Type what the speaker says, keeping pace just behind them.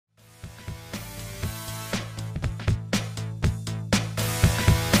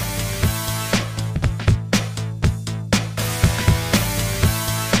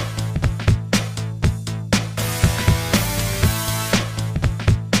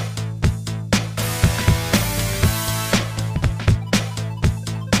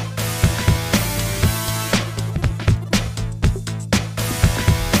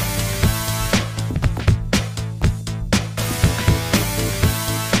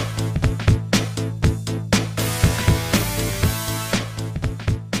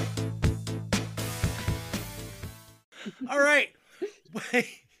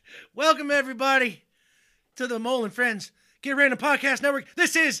Welcome, everybody, to the Mole and Friends Get Random Podcast Network.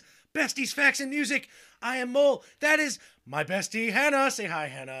 This is Besties, Facts, and Music. I am Mole. That is my bestie, Hannah. Say hi,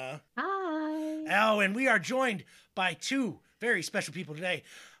 Hannah. Hi. Oh, and we are joined by two very special people today.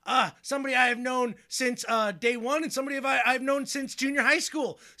 Somebody I have known since day one, and somebody I've known since junior high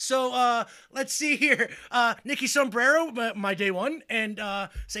school. So let's see here. Nikki Sombrero, my day one, and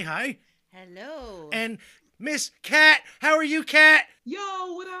say hi. Hello. And Miss Kat. How are you, Kat? Yo,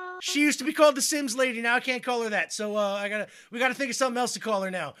 what up? She used to be called the Sims lady. Now I can't call her that. So we gotta think of something else to call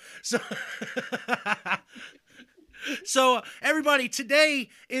her now. So so everybody, today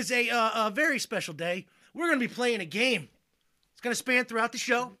is a very special day. We're gonna be playing a game. It's gonna span throughout the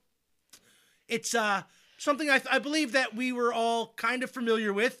show. It's something I believe that we were all kind of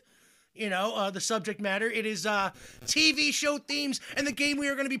familiar with. You know, the subject matter. It is TV show themes, and the game we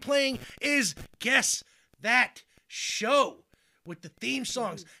are going to be playing is Guess That Show with the theme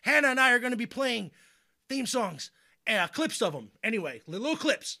songs. Hannah and I are going to be playing theme songs, clips of them. Anyway, little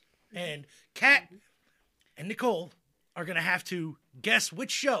clips. And Kat and Nicole are going to have to guess which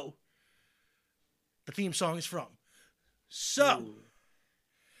show the theme song is from. So,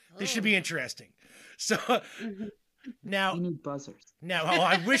 this should be interesting. So, now, We need buzzers.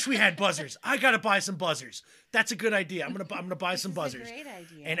 I wish we had buzzers. I gotta buy some buzzers. That's a good idea. I'm gonna buy some buzzers. Great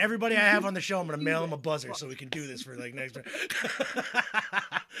idea. And everybody I have on the show, I'm gonna mail them a buzzer so we can do this for like next.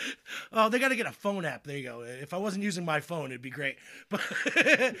 Oh, they gotta get a phone app. There you go. If I wasn't using my phone, it'd be great. But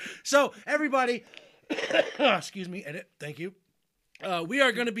so everybody, excuse me, edit. Thank you. We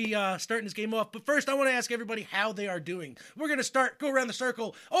are going to be starting this game off, but first I want to ask everybody how they are doing. We're going to go around the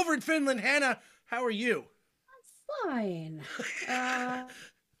circle. Over in Finland, Hannah, how are you? Fine.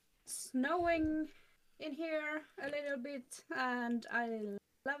 Snowing in here a little bit, and I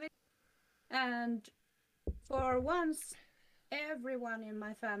love it. And for once, everyone in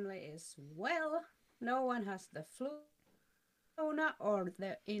my family is well. No one has the flu or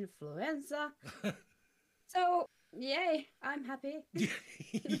the influenza. So, yay, I'm happy.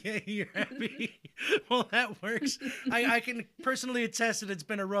 Yeah, you're happy. Well, that works. I can personally attest that it's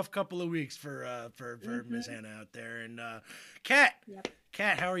been a rough couple of weeks for Miss Hannah out there. And Kat, Yep.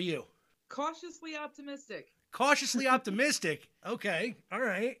 Kat, how are you? Cautiously optimistic. Cautiously optimistic. Okay, all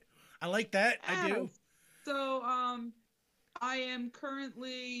right. I like that. I do. So, I am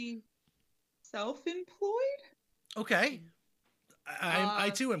currently self-employed. Okay.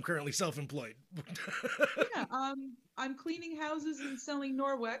 I too am currently self-employed. Yeah. I'm cleaning houses and selling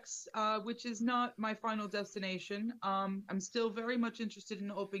Norwex, which is not my final destination. I'm still very much interested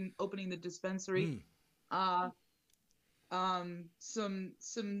in opening the dispensary.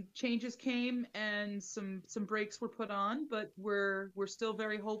 Some changes came and some brakes were put on, but we're still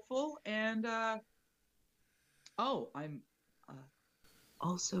very hopeful. And I'm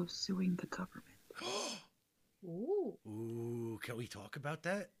also suing the government. Ooh, can we talk about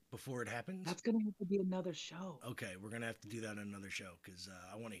that before it happens? That's gonna have to be another show. Okay, we're gonna have to do that on another show because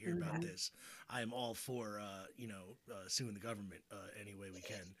I want to hear about this. I am all for suing the government any way we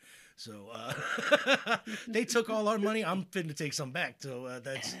can. So they took all our money. I'm fitting to take some back. So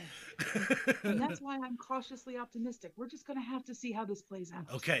that's And that's why I'm cautiously optimistic. We're just gonna have to see how this plays out.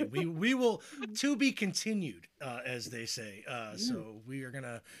 okay. We will to be continued, as they say. So we are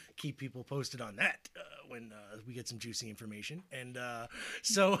gonna keep people posted on that when we get some juicy information. And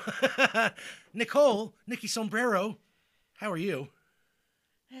so Nikki Sombrero, how are you?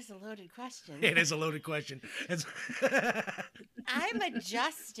 That's a loaded question. It is a loaded question. I'm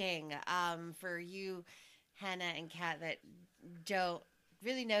adjusting for you, Hannah and Kat, that don't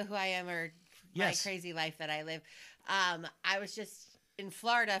really know who I am or my crazy life that I live. I was just in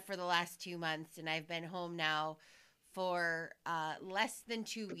Florida for the last 2 months, and I've been home now for less than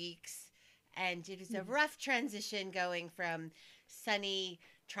 2 weeks. And it is a rough transition going from sunny,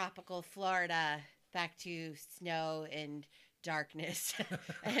 tropical Florida back to snow and darkness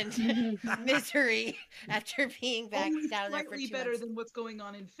and misery after being back Only down there for slightly 2 better months. than what's going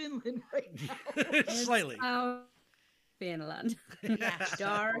on in Finland right now. Slightly. Finland. Yeah.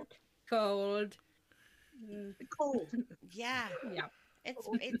 Dark, cold. Cold. Yeah. Yeah.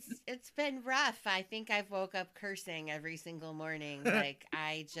 It's been rough. I think I've woke up cursing every single morning. Like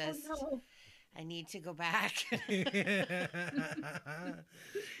I just I need to go back.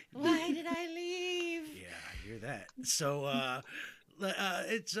 Why did I leave? Yeah, I hear that. So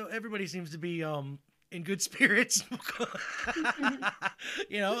so everybody seems to be in good spirits.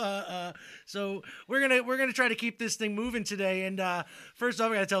 So we're gonna try to keep this thing moving today. And first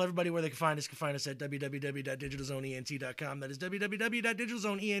off, I gotta tell everybody where they can find us. Can find us at www.digitalzoneent.com. That is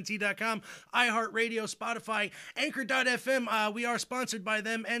www.digitalzoneent.com. iHeartRadio, Spotify, Anchor.fm. We are sponsored by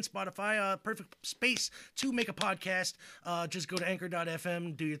them and Spotify. Perfect space to make a podcast. Just go to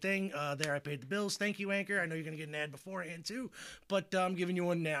Anchor.fm, do your thing. There, I paid the bills. Thank you, Anchor. I know you're gonna get an ad beforehand too, but I'm giving you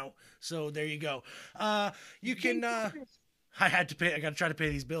one now. So there you go. You can. I had to pay. I got to try to pay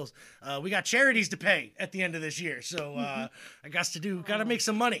these bills. We got charities to pay at the end of this year, so I got to make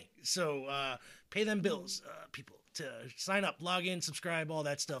some money. So pay them bills, people. To sign up, log in, subscribe, all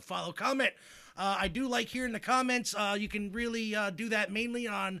that stuff. Follow, comment. I do like hearing the comments. You can really do that mainly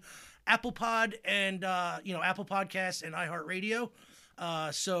on Apple Pod and Apple Podcasts and iHeartRadio.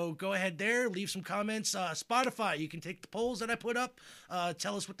 So go ahead there, leave some comments. Spotify, you can take the polls that I put up.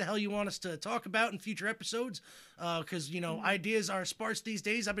 Tell us what the hell you want us to talk about in future episodes. Because, ideas are sparse these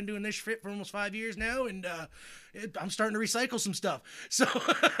days. I've been doing this shit for almost 5 years now, and I'm starting to recycle some stuff. So,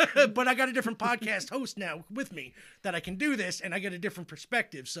 but I got a different podcast host now with me that I can do this, and I get a different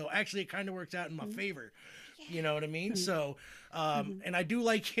perspective. So actually, it kind of works out in my favor. You know what I mean? So, and I do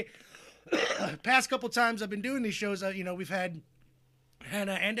like past couple times I've been doing these shows, we've had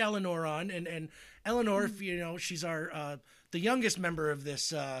Hannah and Eleanor on, and Eleanor, she's our the youngest member of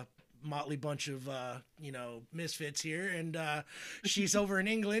this motley bunch of misfits here, and she's over in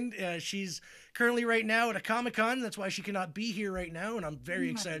England. She's currently right now at a Comic-Con. That's why she cannot be here right now, and I'm very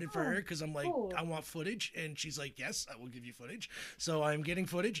excited for her because I'm like, I want footage, and she's like, yes, I will give you footage. So I'm getting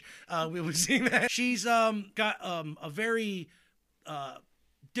footage. We'll be seeing that. She's got a very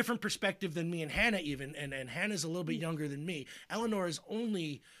different perspective than me and Hannah even, and Hannah's a little bit younger than me. Eleanor is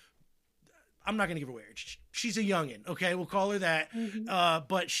only, I'm not going to give her away. She's a youngin', okay? We'll call her that.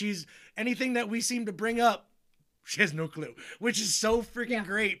 But she's, anything that we seem to bring up, she has no clue, which is so freaking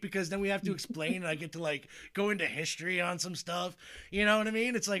great, because then we have to explain, and I get to go into history on some stuff. You know what I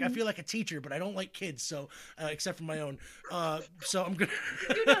mean? It's like, I feel like a teacher, but I don't like kids. So, except for my own. So I'm going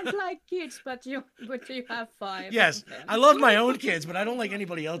to. You don't like kids, but you have 5. Yes. I love my own kids, but I don't like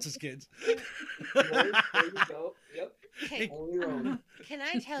anybody else's kids. There you go. Yep. Hey, On your own. can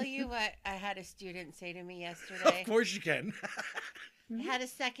I tell you what I had a student say to me yesterday? Of course you can. I had a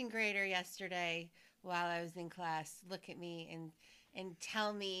second grader yesterday while I was in class look at me and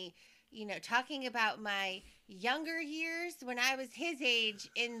tell me, talking about my younger years when I was his age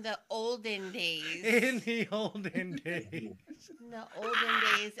in the olden days. In the olden days. In the olden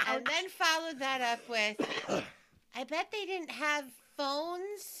days. And then followed that up with, I bet they didn't have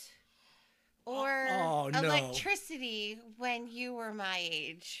phones or electricity when you were my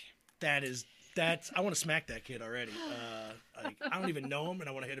age. That's, I want to smack that kid already. I don't even know him, and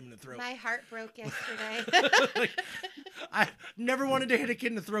I want to hit him in the throat. My heart broke yesterday. I never wanted to hit a kid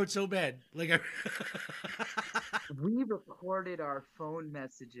in the throat so bad. We recorded our phone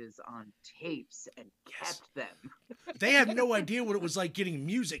messages on tapes and kept them. They have no idea what it was like getting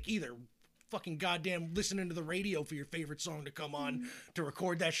music either. Fucking goddamn listening to the radio for your favorite song to come on, to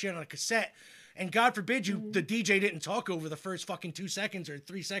record that shit on a cassette. And God forbid the DJ didn't talk over the first fucking 2 seconds or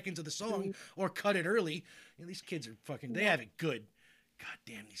 3 seconds of the song or cut it early. These kids are fucking, they have it good. God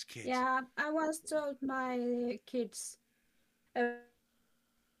damn these kids. Yeah, I was told my kids, I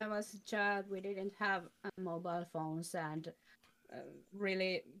was a child, we didn't have mobile phones and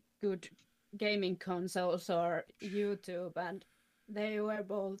really good gaming consoles or YouTube, and they were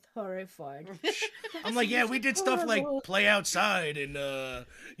both horrified. I'm like, yeah, we did stuff like play outside and,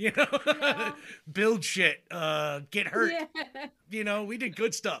 build shit, get hurt. Yeah. We did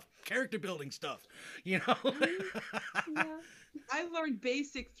good stuff, character building stuff, Yeah. I learned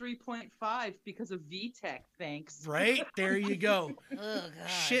basic 3.5 because of VTech, thanks. Right? There you go. Oh, God.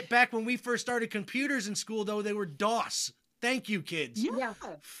 Shit, back when we first started computers in school, though, they were DOS. Thank you, kids. Yeah.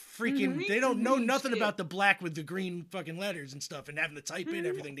 Freaking, they don't know nothing about the black with the green fucking letters and stuff and having to type in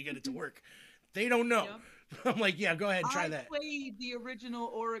everything to get it to work. They don't know. Yep. I'm like, yeah, go ahead and try that. I played the original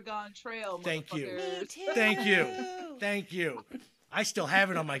Oregon Trail. Thank you. Me too. Thank you. Thank you. I still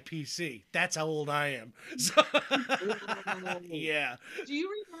have it on my PC. That's how old I am. So, yeah. Do you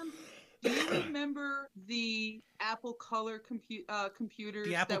remember the Apple Color computers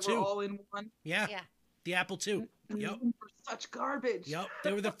the Apple that II. were all in one? Yeah. The Apple II. Yep. They were such garbage. Yep.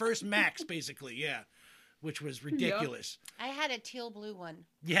 They were the first Macs, basically. Yeah. Which was ridiculous. I had a teal blue one.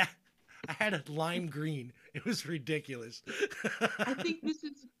 Yeah. I had a lime green. It was ridiculous. I think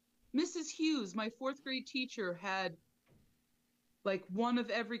Mrs. Hughes, my 4th grade teacher, had like one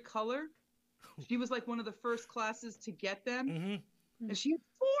of every color. She was like one of the first classes to get them. Mm-hmm. And she had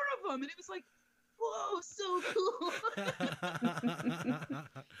 4 of them. And it was like whoa, so cool.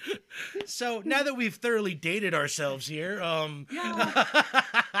 So now that we've thoroughly dated ourselves here,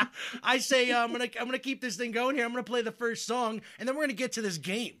 Yeah. I say I'm gonna keep this thing going here. I'm gonna play the first song, and then we're gonna get to this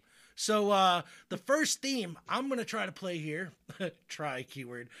game. So the first theme I'm gonna try to play here, try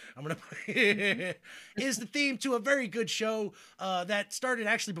keyword. I'm gonna play is the theme to a very good show that started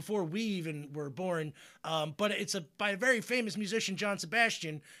actually before we even were born. But it's by a very famous musician, John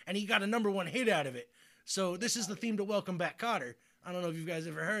Sebastian, and he got a #1 hit out of it. So this is the theme to Welcome Back, Kotter. I don't know if you guys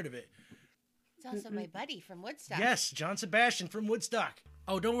ever heard of it. It's also my buddy from Woodstock. Yes, John Sebastian from Woodstock.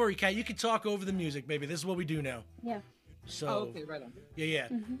 Oh, don't worry, Kat. You can talk over the music, baby. This is what we do now. Yeah. So, Okay, right on. yeah.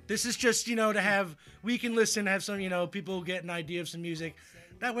 This is just, to have, we can listen, have some, people get an idea of some music.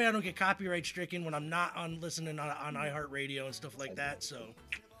 That way I don't get copyright stricken when I'm not listening on iHeartRadio and stuff like that. So,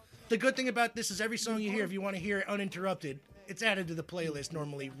 the good thing about this is every song you hear, if you want to hear it uninterrupted, it's added to the playlist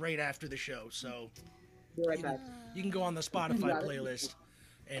normally right after the show. So, Be right back. you can go on the Spotify playlist.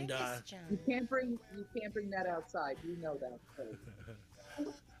 And You can't bring that outside. You know that.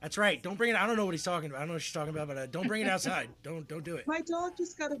 So. that's right. Don't bring it. I don't know what he's talking about. I don't know what she's talking about, but don't bring it outside. Don't do it. My dog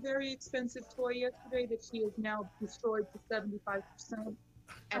just got a very expensive toy yesterday that she has now destroyed to 75%,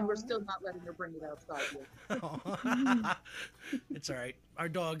 and we're still not letting her bring it outside yet. It's all right. Our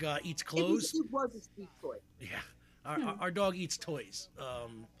dog eats clothes. It was a sweet toy. Yeah. Our dog eats toys.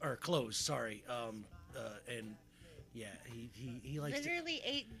 Or clothes, sorry. And yeah, he likes Literally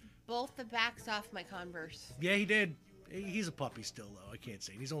ate both the backs off my Converse. Yeah, he did. He's a puppy still, though. I can't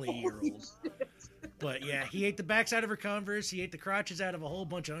say. He's only a year old. But yeah, he ate the backs out of her Converse. He ate the crotches out of a whole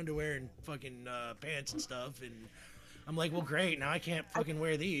bunch of underwear and fucking pants and stuff. And I'm like, well, great. Now I can't fucking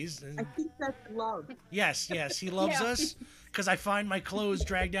wear these. And I think that's love. yes. He loves us because I find my clothes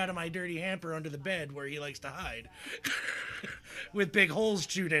dragged out of my dirty hamper under the bed where he likes to hide with big holes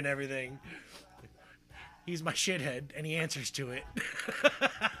chewed in everything. He's my shithead, and he answers to it.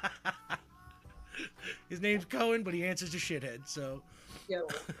 His name's Cohen, but he answers to shithead. So,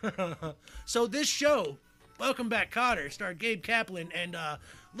 so this show, Welcome Back, Kotter, starred Gabe Kaplan and a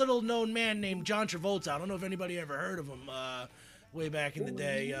little-known man named John Travolta. I don't know if anybody ever heard of him way back in the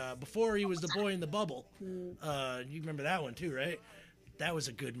day. Before he was the boy in the bubble. You remember that one too, right? That was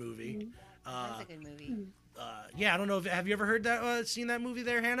a good movie. That's a good movie. Yeah, I don't know if have you ever heard that, seen that movie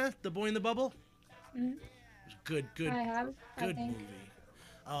there, Hannah? The Boy in the Bubble. Good. I have. Good movie.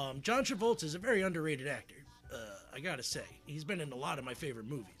 John Travolta is a very underrated actor. I gotta say, he's been in a lot of my favorite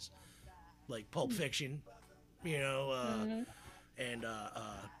movies, like Pulp Fiction, and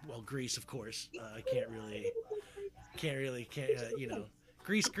well, Grease, of course.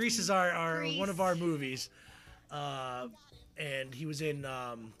 Grease is our one of our movies, and he was in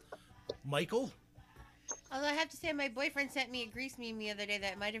Michael. Although I have to say, my boyfriend sent me a Grease meme the other day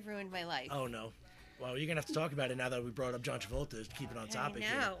that might have ruined my life. Oh no. Well, you're going to have to talk about it now that we brought up John Travolta to keep it on topic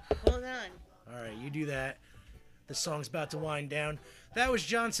here. Hold on. All right, you do that. The song's about to wind down. That was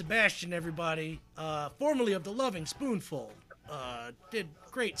John Sebastian, everybody, formerly of The Loving Spoonful. Did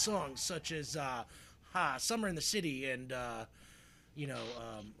great songs such as Summer in the City and, That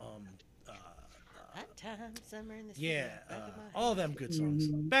time, Summer in the City. yeah, all them good songs.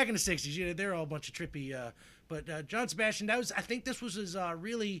 Back in the 60s, they're all a bunch of trippy. But John Sebastian, I think this was his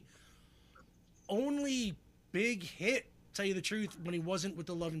really only big hit, tell you the truth, when he wasn't with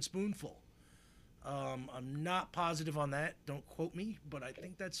The Loving Spoonful. I'm not positive on that. Don't quote me, but I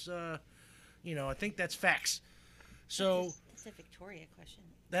think that's, I think that's facts. So it's a Victoria question.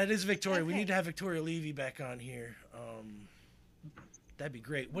 That is Victoria. Okay. We need to have Victoria Levy back on here. That'd be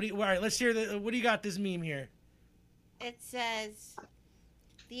great. All right, let's hear what do you got this meme here? It says,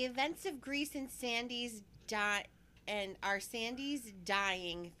 the events of Grease and Sandy's Sandy's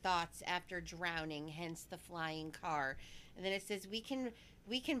dying thoughts after drowning, hence the flying car. And then it says, we can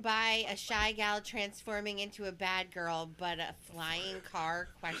buy a shy gal transforming into a bad girl, but a flying car ?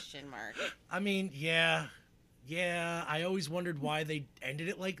 I mean, yeah. I always wondered why they ended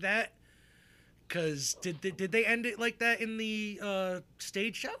it like that. Because did they end it like that in the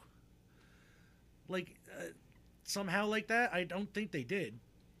stage show? Like somehow like that? I don't think they did.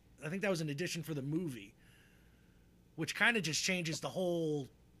 I think that was an addition for the movie, which kind of just changes the whole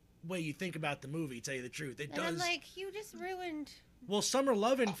way you think about the movie. To tell you the truth, it does. I'm like, you just ruined. Well, Summer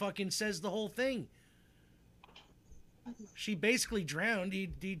Lovin' fucking says the whole thing. She basically drowned.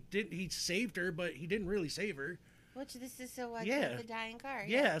 He saved her, but he didn't really save her. Which this is so what Yeah. the dying car.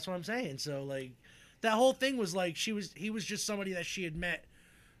 Yeah, that's what I'm saying. So like, that whole thing was like he was just somebody that she had met,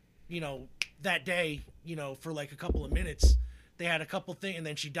 that day, for like a couple of minutes. They had a couple things, and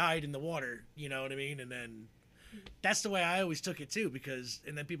then she died in the water. You know what I mean? And then that's the way I always took it too. Because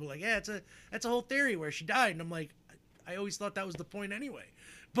and then people were like, yeah, that's a whole theory where she died, and I'm like, I always thought that was the point anyway.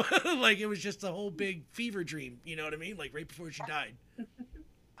 But like it was just a whole big fever dream, you know what I mean? Like right before she died.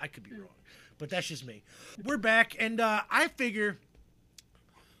 I could be wrong, but that's just me. We're back, and I figure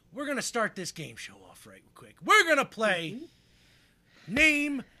we're gonna start this game show off right quick. We're gonna play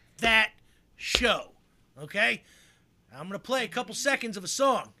Name That Show. Okay? I'm gonna play a couple seconds of a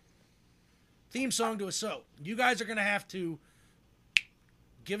song. Theme song to a show. You guys are gonna have to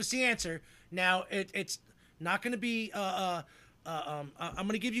give us the answer. Now it's not gonna be I'm going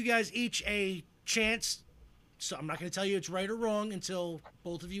to give you guys each a chance, so I'm not going to tell you it's right or wrong until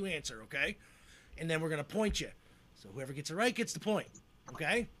both of you answer, okay? And then we're going to point you. So whoever gets it right gets the point,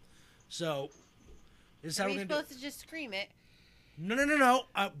 okay? So this is how we're going to do it. Are we supposed to just scream it? No.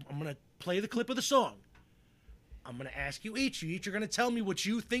 I'm going to play the clip of the song. I'm going to ask you each. You each are going to tell me what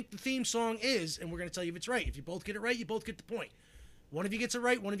you think the theme song is, and we're going to tell you if it's right. If you both get it right, you both get the point. One of you gets it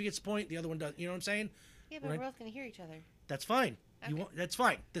right, one of you gets the point, the other one doesn't. You know what I'm saying? Yeah, but we're both going to hear each other. That's fine. Okay. That's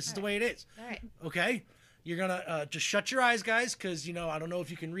fine. This is the way it is. All right. Okay? You're going to just shut your eyes, guys, because, I don't know if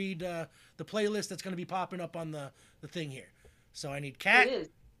you can read the playlist that's going to be popping up on the thing here. So I need Kat. It is.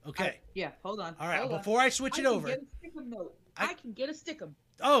 Okay. Yeah, hold on. All right. Hold Before I switch it over. I can get a stickum.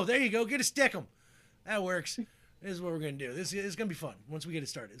 Oh, there you go. Get a stickum. That works. This is what we're going to do. This is going to be fun. Once we get it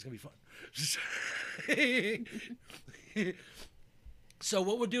started, it's going to be fun. So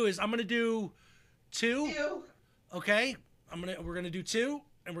what we'll do is I'm going to do 2. Okay? We're going to do 2,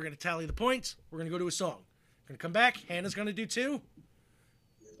 and we're going to tally the points. We're going to go to a song. We're going to come back. Hannah's going to do 2.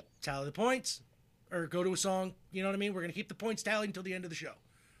 Tally the points. Or go to a song. You know what I mean? We're going to keep the points tallied until the end of the show.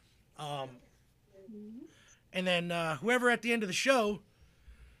 And then whoever at the end of the show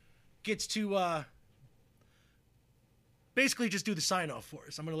gets to basically just do the sign-off for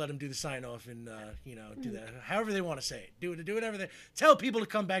us. I'm going to let them do the sign-off and, do that however they want to say it. Do whatever they... Tell people to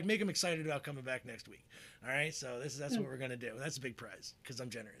come back. Make them excited about coming back next week. All right? So that's what we're going to do. That's a big prize because I'm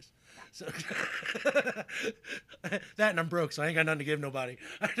generous. So that and I'm broke, so I ain't got nothing to give nobody.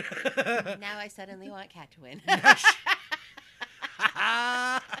 Now I suddenly want Kat to win.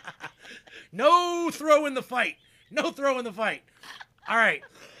 No throw in the fight. No throw in the fight. All right.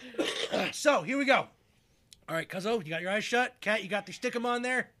 So here we go. All right, Cuzzo, you got your eyes shut. Kat, you got the stickum on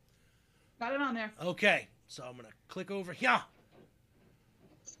there? Got it on there. Okay, so I'm going to click over here.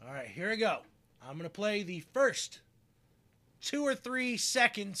 All right, here we go. I'm going to play the first 2 or 3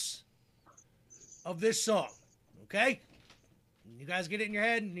 seconds of this song, okay? You guys get it in your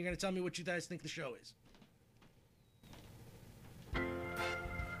head, and you're going to tell me what you guys think the show is.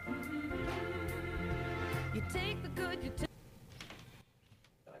 You take the good,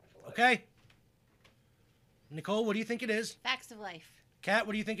 Okay? Nicole, what do you think it is? Facts of life. Kat,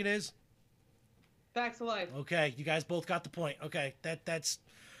 what do you think it is? Facts of life. Okay, you guys both got the point. Okay, that's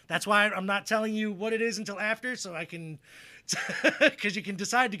why I'm not telling you what it is until after, so I can, because you can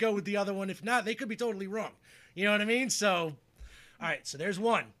decide to go with the other one. If not, they could be totally wrong. You know what I mean? So, all right, so there's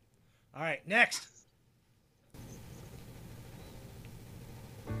one. All right, next.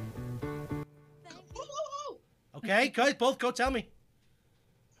 Okay, guys, both go tell me.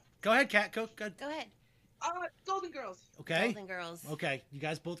 Go ahead, Kat. Go ahead. Go ahead. Golden Girls. Okay. Golden Girls. Okay, you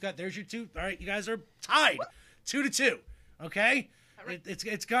guys both got. There's your 2. All right, you guys are tied, 2-2. Okay. Right.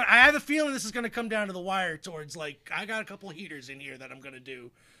 It's got. I have a feeling this is going to come down to the wire. Towards like I got a couple of heaters in here that I'm going to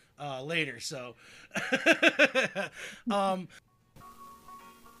do later. So.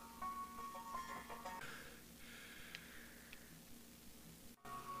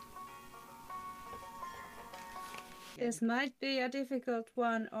 This might be a difficult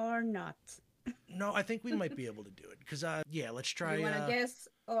one or not. No, I think we might be able to do it because let's try. You want to guess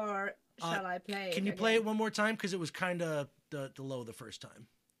or shall I play? Can you play it one more time because it was kind of the low the first time.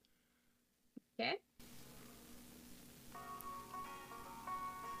 Okay.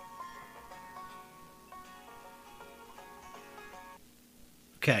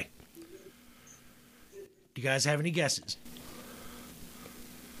 Okay. Do you guys have any guesses?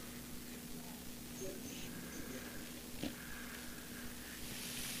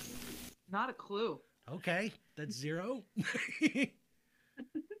 Not a clue. Okay, that's 0.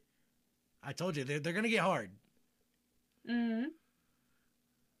 I told you they're gonna get hard. Mm.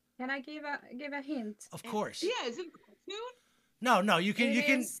 Can I give a hint? Of course. Yeah, is it a cartoon? No, you can.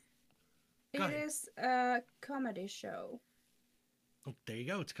 It is a comedy show. Oh, there you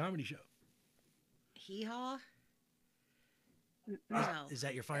go. It's a comedy show. Hee Haw? No. Is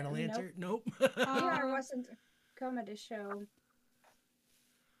that your final answer? Nope. It wasn't a comedy show.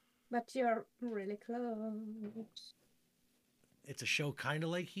 But you're really close. It's a show kind of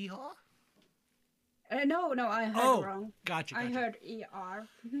like Hee Haw? No, I heard Oh, wrong. gotcha. I heard ER.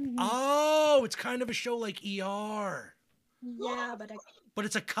 Oh, it's kind of a show like ER, Yeah, but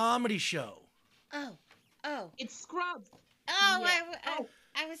it's a comedy show. Oh. It's Scrubs. Oh, Yeah.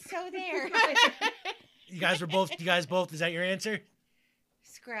 I was so there. You guys both. Is that your answer?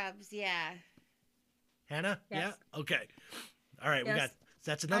 Scrubs, yeah. Hannah? Yes. Yeah? Okay. All right, Yes.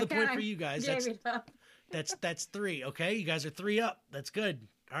 that's another I point kinda for you guys. gave it up. That's 3, okay? You guys are 3 up. That's good.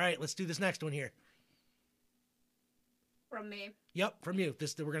 All right, let's do this next one here. From me. Yep, from you.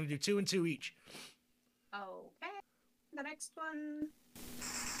 We're going to do 2 and 2 each. Okay. The next one.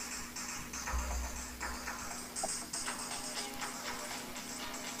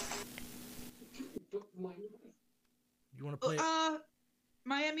 You want to play it?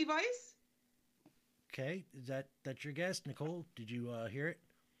 Miami Vice. Okay, is that's your guess? Nicole, did you hear it?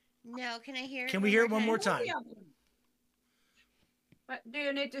 No, can I hear it? Can we hear it one more time? But do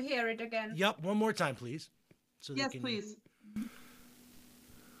you need to hear it again? Yep, one more time, please. So Yes, please.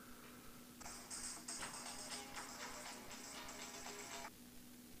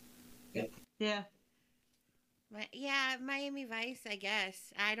 Yeah. Yeah, Miami Vice, I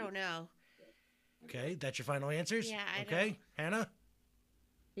guess. I don't know. Okay, that's your final answers? Yeah, I Okay, don't- Hannah?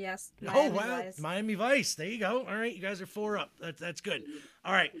 Yes. Oh, Miami wow. Vice. Miami Vice. There you go. All right, you guys are 4 up. That's good.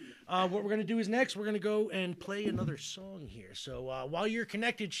 All right, what we're going to do is next, we're going to go and play another song here. So while you're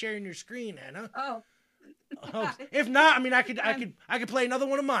connected, sharing your screen, Hannah. Oh. Oh, if not, I mean, I could play another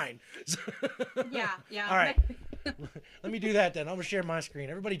one of mine. Yeah. All right. Let me do that then. I'm going to share my screen.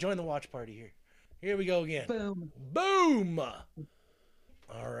 Everybody join the watch party here. Here we go again. Boom. Boom.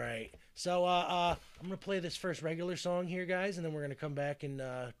 All right. So I'm going to play this first regular song here, guys, and then we're going to come back and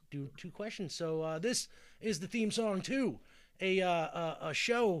do 2 questions. So this is the theme song to a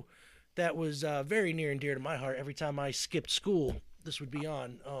show that was very near and dear to my heart. Every time I skipped school, this would be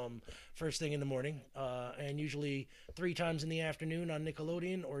on first thing in the morning, and usually 3 times in the afternoon on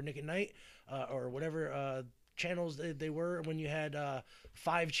Nickelodeon or Nick at Night or whatever channels they were when you had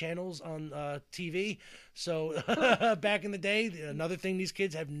 5 channels on TV. So back in the day, another thing these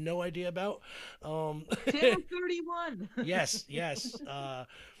kids have no idea about. Channel 31. Yes.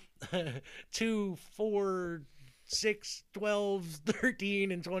 2, 4, 6, 12,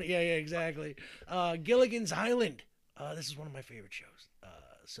 13, and 20. Yeah, exactly. Gilligan's Island. This is one of my favorite shows.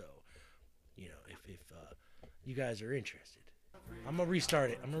 So, if you guys are interested, I'm gonna restart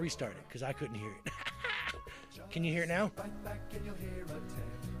it because I couldn't hear it. Can you hear it now?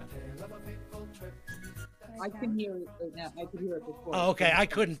 I can hear it right now. I could hear it before. Oh, okay. I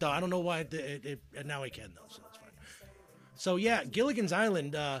couldn't though. I don't know why. Now I can though, so that's fine. So yeah, Gilligan's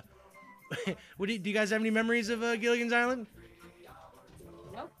Island. Do you guys have any memories of Gilligan's Island?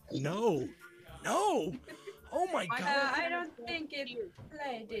 Nope. No. Oh my god. I don't think it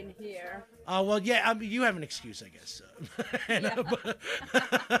played in here. Well, yeah. You have an excuse, I guess.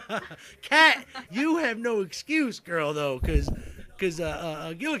 Kat, you have no excuse, girl, though, because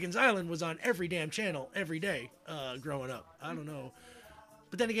Gilligan's Island was on every damn channel every day growing up. I don't know.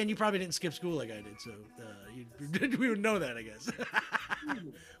 But then again, you probably didn't skip school like I did, so we would know that, I guess. A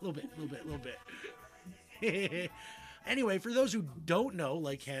little bit. Anyway, for those who don't know,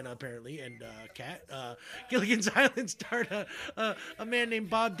 like Hannah apparently and Kat, Gilligan's Island starred a man named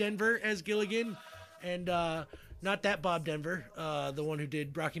Bob Denver as Gilligan, and not that Bob Denver, the one who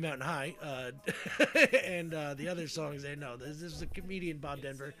did Rocky Mountain High, and the other songs. No, this is a comedian, Bob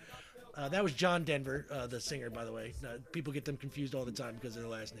Denver. That was John Denver, the singer, by the way. People get them confused all the time because of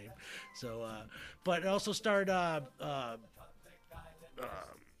their last name. So, but it also starred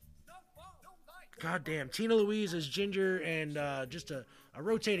goddamn Tina Louise as Ginger, and just a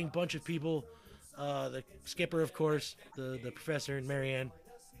rotating bunch of people. The skipper, of course, the professor and Marianne,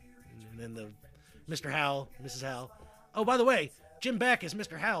 and then the Mr. Howell, Mrs. Howell. Oh, by the way, Jim Beck as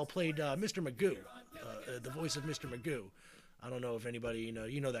Mr. Howell played Mr. Magoo, the voice of Mr. Magoo. I don't know if anybody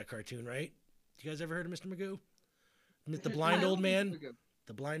you know that cartoon, right? You guys ever heard of Mr. Magoo? The blind old man.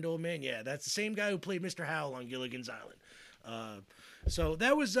 The blind old man. Yeah, that's the same guy who played Mr. Howell on Gilligan's Island. So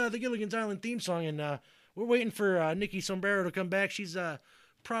that was the Gilligan's Island theme song, and we're waiting for Nikki Sombrero to come back. She's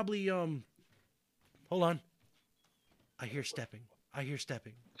probably hold on. I hear stepping.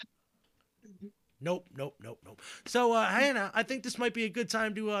 Nope. So Hannah, I think this might be a good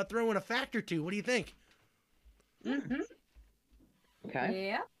time to throw in a fact or two. What do you think? Mm-hmm. Okay.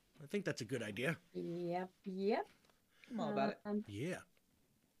 Yeah. I think that's a good idea. Yep. I'm all about it. Yeah.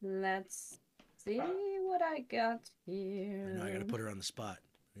 Let's see what I got here. And now I got to put her on the spot.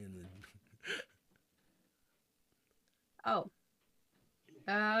 Oh.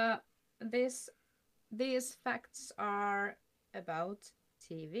 These facts are about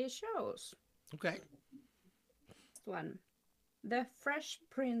TV shows. Okay. Next one. The Fresh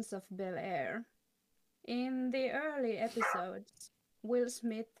Prince of Bel-Air. In the early episodes, Will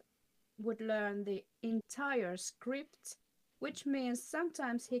Smith would learn the entire script, which means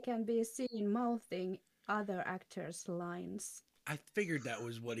sometimes he can be seen mouthing other actors' lines. I figured that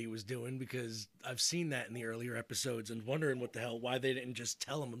was what he was doing because I've seen that in the earlier episodes and wondering what the hell, why they didn't just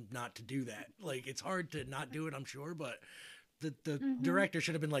tell him not to do that. Like, it's hard to not do it, I'm sure, but the director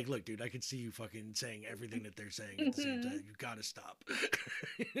should have been like, look, dude, I could see you fucking saying everything that they're saying at the same time. You gotta stop.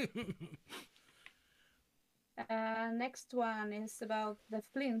 Next one is about the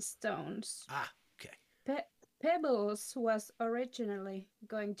Flintstones. Ah, okay. Pebbles was originally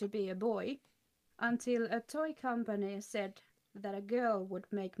going to be a boy until a toy company said that a girl would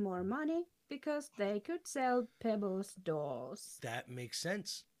make more money because they could sell Pebbles dolls. That makes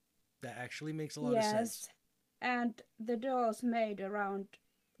sense. That actually makes a lot of sense. And the dolls made around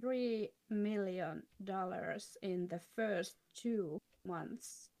 $3 million in the first 2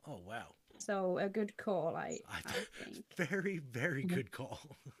 months. Oh, wow. So a good call, I think. Very, very good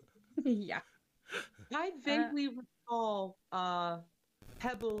call. Yeah. I vaguely recall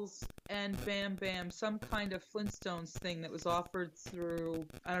Pebbles and Bam Bam, some kind of Flintstones thing that was offered through,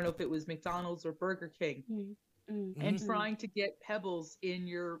 I don't know if it was McDonald's or Burger King. And trying to get Pebbles in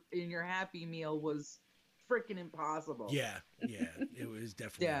your Happy Meal was freaking impossible. Yeah, it was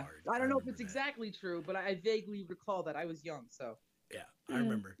definitely hard. I don't know if it's exactly true, but I vaguely recall that. I was young, so. Yeah, I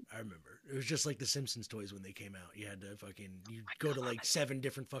remember. It was just like the Simpsons toys when they came out. You had to you go to like 7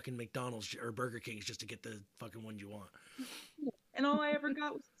 different fucking McDonald's or Burger Kings just to get the fucking one you want. And all I ever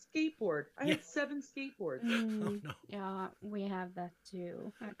got was a skateboard. I had 7 skateboards. Oh, no. Yeah, we have that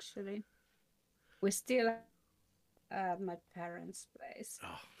too, actually. We still at my parents' place.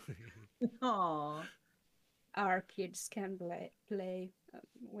 Oh. Aww. Our kids can play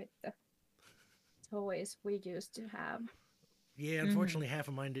with the toys we used to have. Yeah, unfortunately, half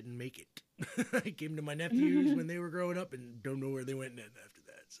of mine didn't make it. I gave them to my nephews when they were growing up, and don't know where they went after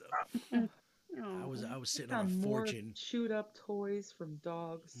that. So I was sitting on a fortune. Chewed up toys from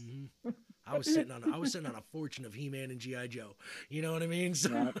dogs. Mm-hmm. I was sitting on a fortune of He-Man and G.I. Joe. You know what I mean?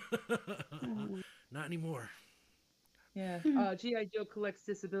 So not anymore. Yeah, G.I. Joe collects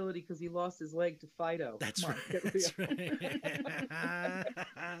disability because he lost his leg to Fido. That's right. That's right.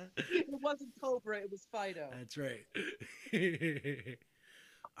 It wasn't Cobra, it was Fido. That's right.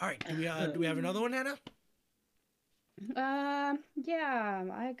 All right, do we have another one, Hannah? Yeah,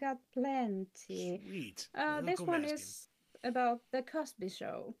 I got plenty. Sweet. This one is about the Cosby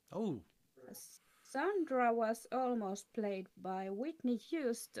Show. Oh. Sandra was almost played by Whitney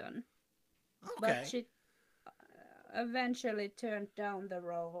Houston, but she eventually turned down the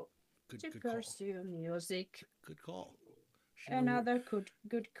role to pursue music. Good call. Another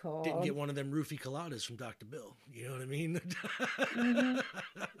good call. Didn't get one of them roofie coladas from Dr. Bill. You know what I mean?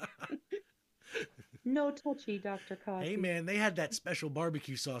 No touchy, Dr. Cosby. Hey, man, they had that special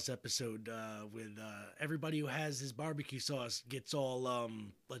barbecue sauce episode with everybody who has his barbecue sauce gets all,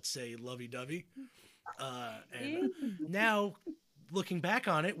 let's say, lovey-dovey. And now, looking back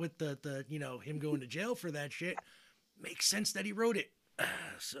on it with the him going to jail for that shit, makes sense that he wrote it.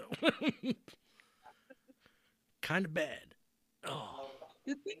 So, kind of bad. Oh.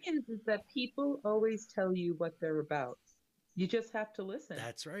 The thing is that people always tell you what they're about. You just have to listen.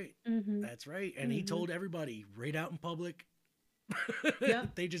 That's right. That's right. And he told everybody right out in public. Yeah.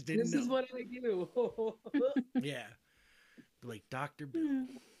 They just didn't know. This is what I do. Yeah. Like Dr. Bill.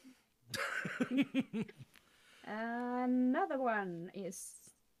 Another one is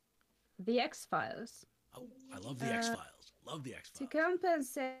The X-Files. Oh, I love The X-Files. Love The X-Files. To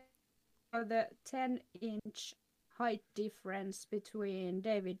compensate for the 10-inch height difference between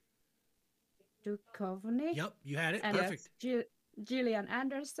David Duchovny. Yep, you had it. And Perfect. Gillian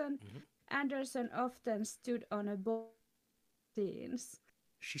Anderson. Anderson often stood on a boat scenes.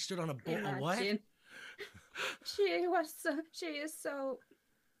 She stood on a boat. What? She is so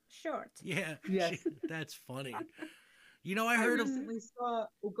short. Yeah. Yes. That's funny. You know, I recently saw.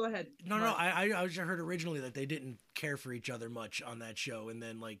 Oh, go ahead. No. I just heard originally that they didn't care for each other much on that show, and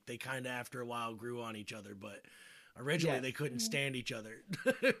then like they kind of after a while grew on each other, but originally they couldn't stand each other.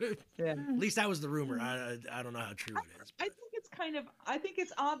 Yeah. At least that was the rumor. I don't know how true it is. But. I think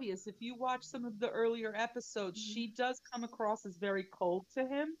it's obvious if you watch some of the earlier episodes. She does come across as very cold to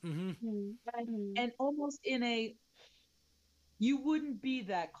him, and almost in a. You wouldn't be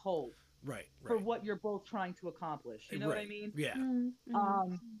that cold. Right. For what you're both trying to accomplish. You know what I mean? Yeah.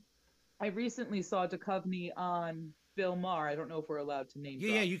 I recently saw Duchovny on Bill Maher. I don't know if we're allowed to name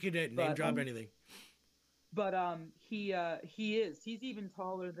drop. Yeah, you could name drop anything. But he's even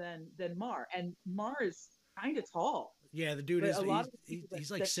taller than Mar, and Mar is kind of tall. Yeah, the dude But is a lot of the people he's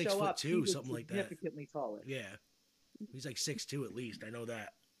that- like that 6 show foot up, he 2, was something like that. Significantly taller. Yeah, he's like 6'2" at least. I know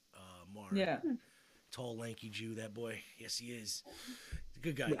that. Mar. Yeah. Tall, lanky Jew. That boy. Yes, he is. He's a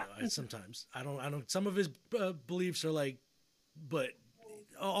good guy. Yeah. Though. Sometimes I don't. Some of his beliefs are like, but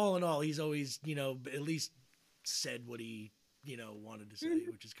all in all, he's always at least said what he wanted to say,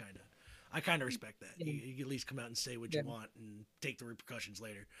 which is I kind of respect that. You can at least come out and say what you want and take the repercussions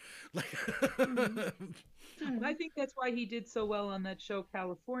later. Like, And I think that's why he did so well on that show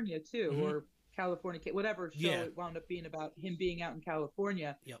California too, or California, whatever show it wound up being about him being out in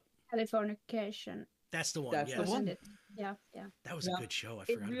California. Yep. Californication. That's the one. That's yes. the one. Wasn't it? Yeah. That was a good show. I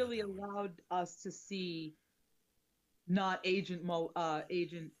It forgot really about that one. allowed us to see not Agent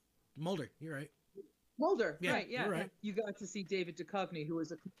Mulder. You're right. Mulder, Yeah, right? Yeah, you're right. You got to see David Duchovny, who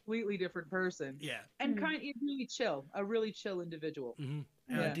was a completely different person, Yeah. and really chill, a really chill individual. Mm-hmm.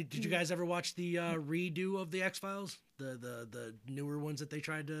 Yeah. Did you guys ever watch the redo of the X-Files? The newer ones that they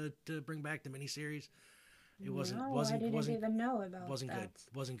tried to bring back, the miniseries? It wasn't I didn't even know about wasn't that.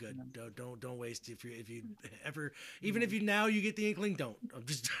 good. Wasn't good. Don't waste if you ever, even if you now you get the inkling, don't.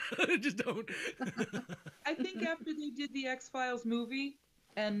 Just don't. I think after they did the X-Files movie,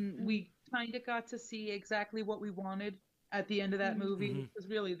 and we kind of got to see exactly what we wanted at the end of that movie, which was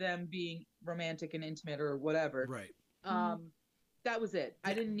really them being romantic and intimate or whatever. Right. That was it.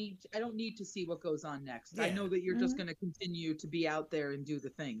 I don't need to see what goes on next. I Yeah. know that you're just going to continue to be out there and do the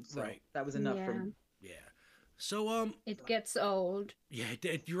thing. So Right. that was enough for me. Yeah. So It gets old. yeah,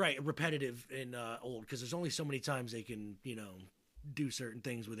 you're right. Repetitive and old because there's only so many times they can do certain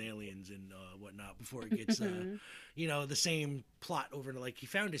things with aliens and whatnot before it gets the same plot over to like he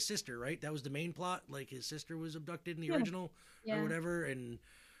found his sister, right? That was the main plot. Like his sister was abducted in the original or whatever,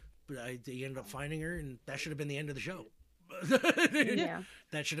 but they ended up finding her, and that should have been the end of the show. Yeah.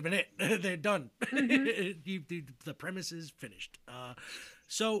 That should have been it. They're done. The premise is finished.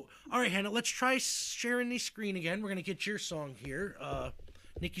 So, all right, Hannah, let's try sharing the screen again. We're going to get your song here.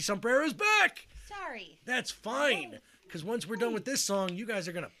 Nikki Sombrero's back. Sorry. That's fine. Because once we're done with this song, you guys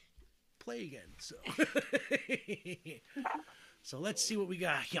are going to play again. So, so let's see what we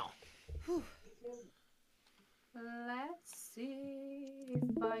got, y'all. Let's see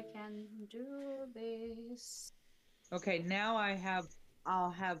if I can do this. Okay, now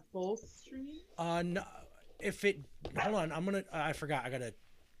I'll have both streams. No, hold on, I forgot, I gotta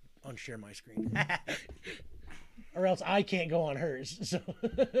unshare my screen. Or else I can't go on hers, so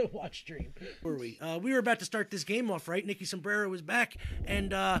watch stream. Where were we? We were about to start this game off, right? Nikki Sombrero is back,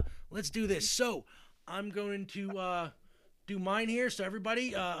 and let's do this. So, I'm going to do mine here, so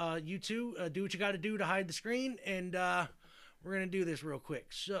everybody, you two, do what you gotta do to hide the screen, and we're gonna do this real quick.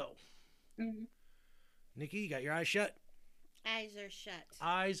 So, Nikki, you got your eyes shut? Eyes are shut.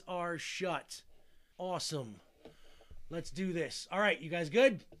 Eyes are shut. Awesome. Let's do this. All right, you guys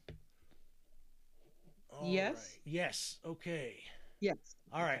good? All Yes. right. Yes. Okay. Yes.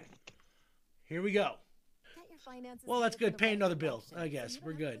 All right. Here we go. Well, that's good. Pay another bill, I guess.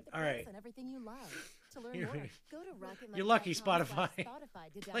 We're good. All right. Here we- You're lucky, Spotify.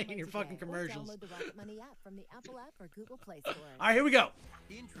 Playing your fucking commercials. All right, here we go.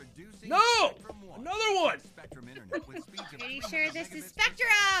 No! Another one! Are you sure this is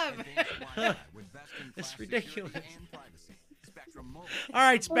Spectrum? It's ridiculous. All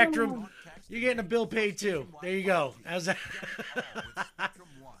right, Spectrum. You're getting a bill paid too. There you go. How's that?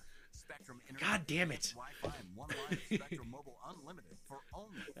 God damn it.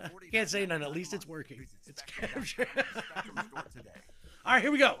 Can't say none. At least it's working. It's captured. All right,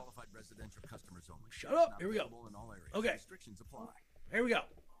 here we go. Shut up. Here we go. Okay. Here we go.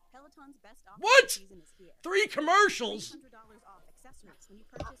 Peloton's best offer What? this season is here. 3 commercials. $300 off accessories when you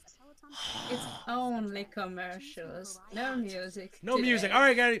purchase a Peloton. It's only commercials. No music. No today. music. All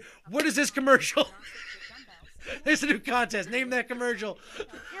right, guys. What is this commercial? There's a new contest. Name that commercial.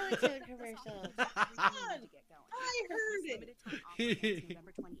 Peloton commercial. I heard it.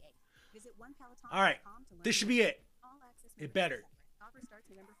 All right. This should be it. It better.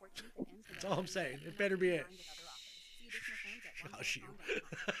 That's all I'm saying. It better be it. Gosh, you.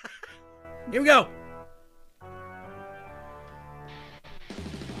 Here we go.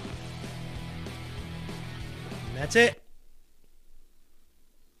 And that's it.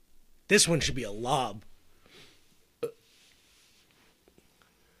 This one should be a lob.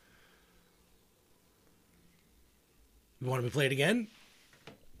 You want me to play it again?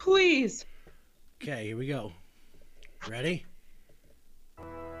 Please. Okay, here we go. Ready?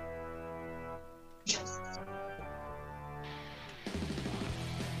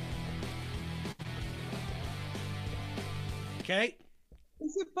 Okay.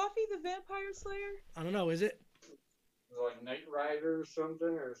 Is it Buffy the Vampire Slayer? I don't know. Is it? Like Knight Rider or something,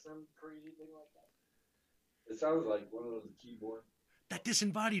 or some crazy thing like that. It sounds like one of those keyboard. That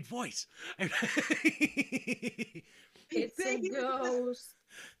disembodied voice. It's a ghost.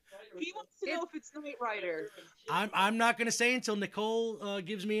 He wants to know if it's Knight Rider. I'm not gonna say until Nicole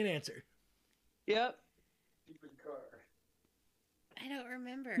gives me an answer. Yep. Stupid car. I don't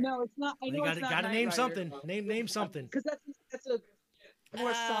remember. No, it's not. I know You it's not gotta Knight name Rider. something. Name something. Because that's a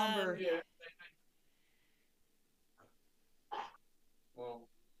more somber. Yeah. Well,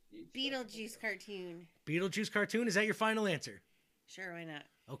 Beetlejuice cartoon. Beetlejuice cartoon. Is that your final answer? Sure, why not?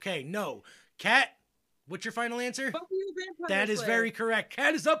 Okay. No. Kat, what's your final answer? Buffy the Vampire That is Slayer. very correct.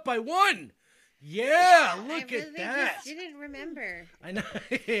 Kat is up by 1. Yeah. Look I at really that. just didn't remember. I know.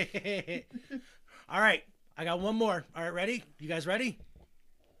 All right. I got one more. All right. Ready? You guys ready?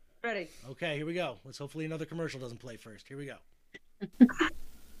 Ready. Okay. Here we go. Let's hopefully another commercial doesn't play first. Here we go. 1,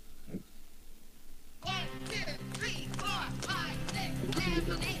 2, 3, 4, 5, 6,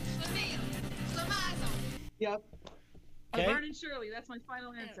 7, 8, Yep. Okay. Laverne and Shirley. That's my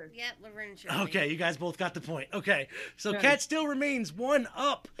final answer. Yep, Laverne and Shirley. Okay, you guys both got the point. Okay, so Okay. Kat still remains 1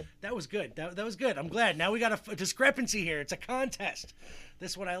 up. That was good. That was good. I'm glad. Now we got a discrepancy here. It's a contest.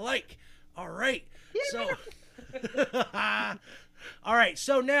 This is what I like. All right. So, all right.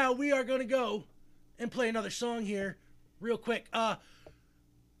 So now we are going to go and play another song here, real quick.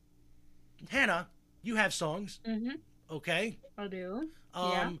 Hannah, you have songs. Mm-hmm. Okay. I do.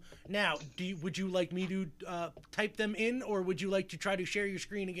 Yeah. Now, would you like me to type them in, or would you like to try to share your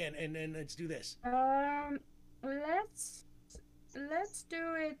screen again and let's do this? Let's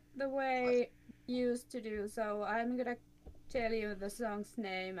do it the way you used to do. So I'm gonna tell you the song's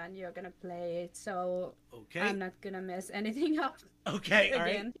name and you're gonna play it. So Okay. I'm not gonna mess anything up Okay. All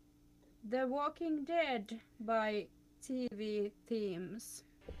right. again. The Walking Dead by TV Themes.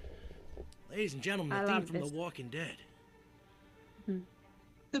 Ladies and gentlemen, I the theme love from this. The Walking Dead.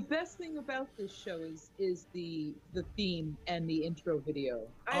 The best thing about this show is the theme and the intro video.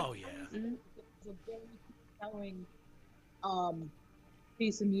 Oh, yeah. Mhm. It's a very compelling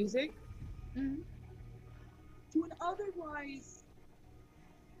piece of music Mhm. to an otherwise.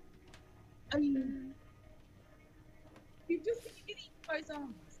 I mean, you're just gonna get eaten by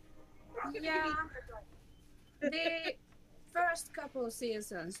zombies. You're gonna get Yeah. eaten by zombies. The first couple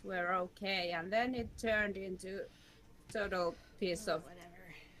seasons were okay, and then it turned into total piece of Whatever.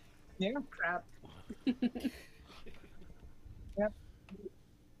 Yeah. crap. Yep.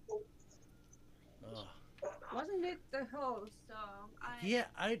 Oh. Wasn't it the whole song? I Yeah,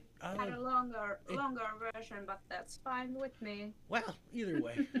 I had a longer version, but that's fine with me. well, either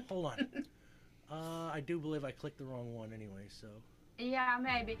way. Hold on. I do believe I clicked the wrong one anyway, so Yeah,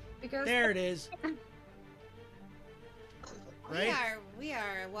 maybe because there it is. Right? We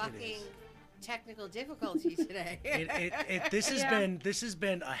are walking technical difficulty today. This has Yeah.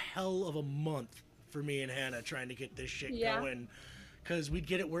 been a hell of a month for me and Hannah trying to get this shit Yeah. going, because we'd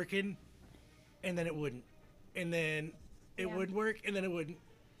get it working, and then it wouldn't, and then it Yeah. would work, and then it wouldn't,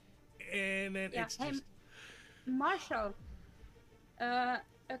 and then Yeah, it's hey, just Marshall, a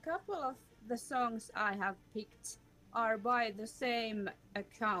couple of the songs I have picked are by the same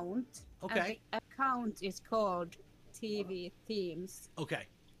account. Okay. And the account is called TV Themes. okay.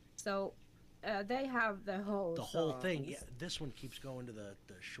 So they have the whole Thing. songs. Yeah, this one keeps going to the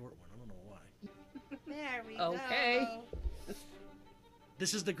short one. I don't know why. There we Okay. go.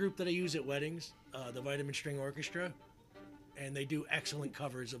 This is the group that I use at weddings, the Vitamin String Orchestra, and they do excellent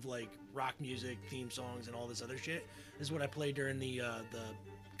covers of like rock music, theme songs, and all this other shit. This is what I play during the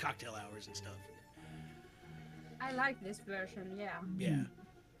cocktail hours and stuff. I like this version, yeah. Yeah,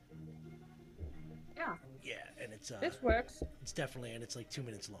 Yeah, yeah, and it's this works. it's definitely, and it's like 2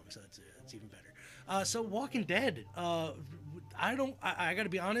 minutes long, so it's even better. So Walking Dead, I gotta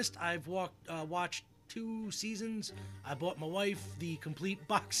be honest, I've watched 2 seasons. I bought my wife the complete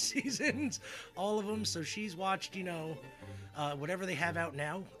box seasons, all of them, so she's watched, whatever they have out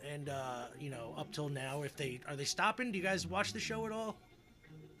now, and up till now. If are they stopping? Do you guys watch the show at all?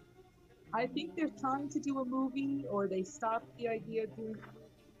 I think they're trying to do a movie, or they stopped the idea of doing,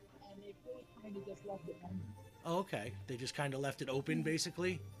 and they really kind of just left it on. Oh, okay. They just kind of left it open,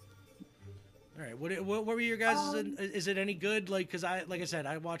 basically. All right. What were your guys? Is it any good? Like I said,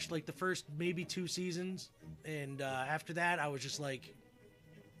 I watched like the first maybe 2 seasons, and after that, I was just like,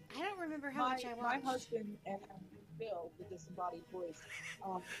 I don't remember how much I My watched. husband and Bill, the disembodied voice,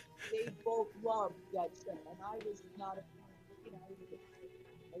 they both loved that show, and I was not a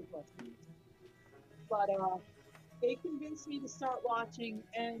but they convinced me to start watching,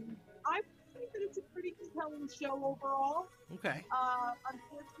 and I think that it's a pretty compelling show overall. Okay.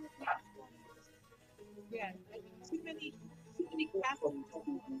 Unfortunately, again, I think too many casting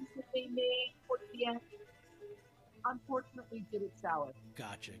decisions that they made towards the end, unfortunately, did it sour.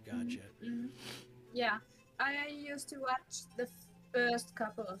 Gotcha. Mhm. Yeah, I used to watch the first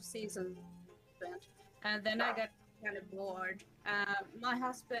couple of seasons, and then I got kind of bored. My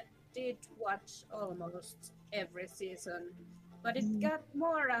husband did watch almost every season, but it got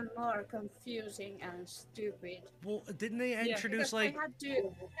more and more confusing and stupid. Well, didn't they Yeah, introduce Because like? they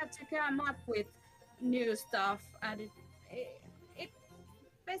had to come up with new stuff, and it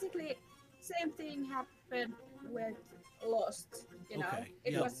basically same thing happened with Lost. You know, Okay,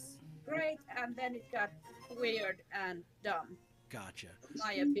 it yep. was great, and then it got weird and dumb. Gotcha.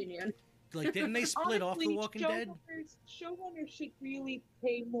 My opinion. Like, didn't they split off The Honestly, Walking Dead? Showrunners should really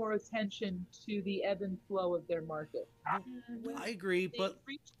pay more attention to the ebb and flow of their market. When I agree, they but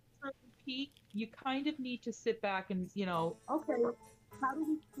reach a certain peak, you kind of need to sit back and, okay, how do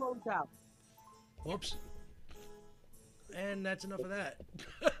we close out? whoops. And that's enough of that.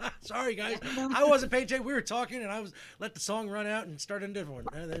 Sorry, guys. I wasn't paying attention. We were talking, and I was let the song run out and start a different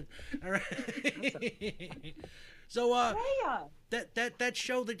one. All right. So, that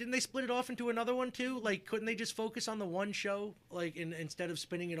show, didn't they split it off into another one too? Like, couldn't they just focus on the one show, like, instead of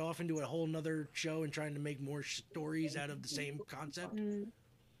spinning it off into a whole nother show and trying to make more stories out of the same concept?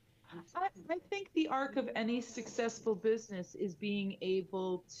 I think the arc of any successful business is being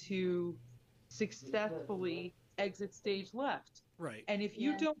able to successfully exit stage left. Right. And if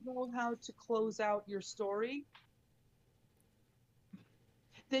you don't know how to close out your story,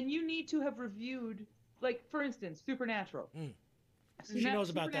 then you need to have reviewed, like, for instance, Supernatural. She knows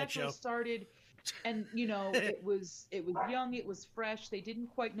about that Supernatural show. started, and it was young, it was fresh. They didn't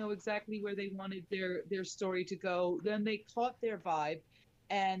quite know exactly where they wanted their story to go. Then they caught their vibe,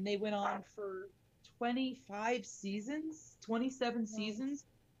 and they went on for 25 seasons, 27 seasons,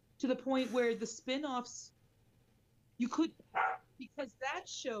 to the point where the spin-offs, because that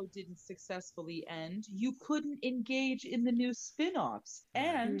show didn't successfully end, you couldn't engage in the new spin-offs,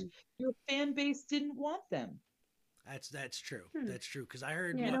 and your fan base didn't want them. That's true. That's true. Because I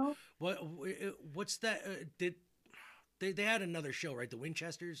heard what's that? Did they had another show, right? The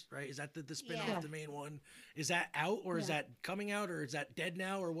Winchesters, right? Is that the spin-off, the main one? Is that out, or is that coming out, or is that dead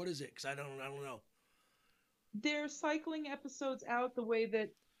now, or what is it? Because I don't know. They're cycling episodes out the way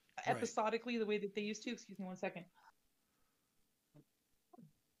that episodically, the way that they used to. Excuse me 1 second.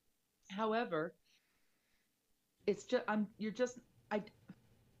 However, it's just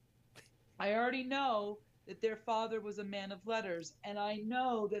I already know that their father was a man of letters, and I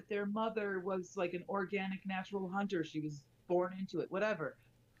know that their mother was like an organic natural hunter. She was born into it, whatever.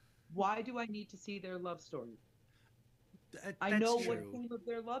 Why do I need to see their love story? I know what came of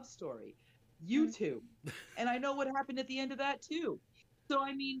their love story. YouTube. And I know what happened at the end of that too. So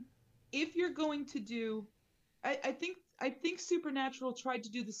I mean, if you're going to do, I think Supernatural tried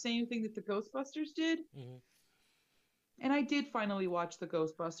to do the same thing that the Ghostbusters did. And I did finally watch the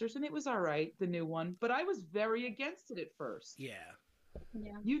Ghostbusters, and it was all right, the new one. But I was very against it at first. Yeah.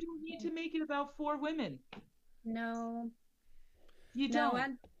 You don't need to make it about 4 women. No. You don't. No,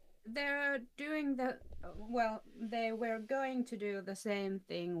 and they're doing they were going to do the same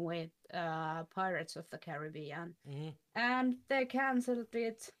thing with Pirates of the Caribbean. And they canceled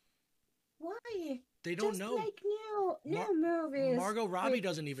it. Why? They don't Just know. make new movies. Margot Robbie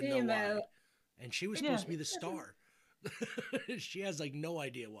doesn't even know why. And she was supposed to be the Yeah. star. She has like no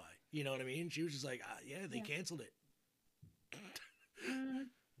idea why. You know what I mean? She was just like, they canceled it.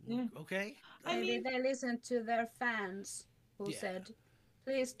 Okay. Maybe they listened to their fans who said,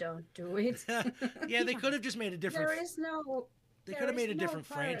 please don't do it. Yeah, they could have just made a different. There is no. They could have made a different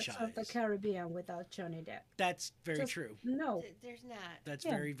Pirates franchise. of the Caribbean without Johnny Depp. That's very true. No, there's not. That's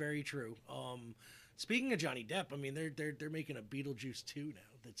very, very true. Speaking of Johnny Depp, I mean, they're making a Beetlejuice 2 now.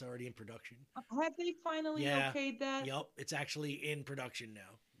 That's already in production. Have they finally okayed that? Yep, it's actually in production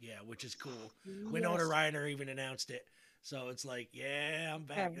now. Yeah, which is cool. Winona Ryder even announced it. So it's like, I'm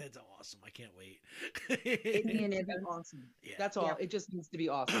back. That's awesome. I can't wait. It needs to be awesome. Yeah. That's all. It just needs to be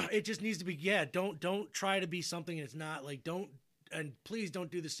awesome. It just needs to be, don't try to be something it's not. Like, and please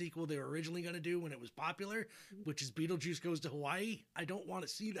don't do the sequel they were originally going to do when it was popular, which is Beetlejuice Goes to Hawaii. I don't want to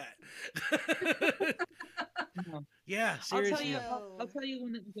see that. Yeah, seriously. I'll tell you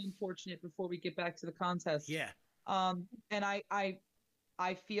one that was unfortunate before we get back to the contest. Yeah. And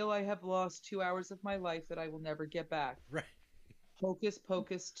I feel I have lost 2 hours of my life that I will never get back. Right. Hocus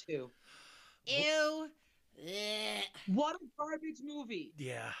Pocus 2. Ew. What a garbage movie.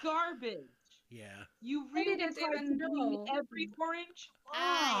 Yeah. Garbage. Yeah. You I really didn't tried even to be know. every orange? I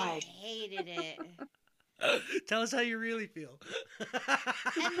Why? hated it. Tell us how you really feel.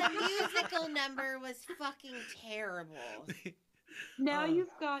 And the musical number was fucking terrible. Now you've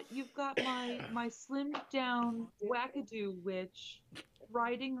got my slimmed down wackadoo witch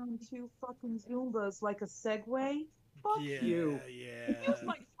riding on two fucking Zumbas like a Segway. Fuck you. Yeah. Use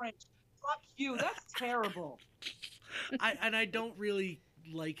my French. Fuck you. That's terrible. I don't really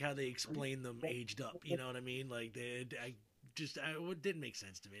like how they explain them aged up. You know what I mean? Like it didn't make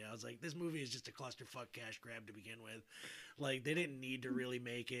sense to me. I was like, this movie is just a clusterfuck cash grab to begin with. Like they didn't need to really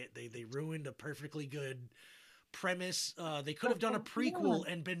make it. They ruined a perfectly good premise. They could have done a prequel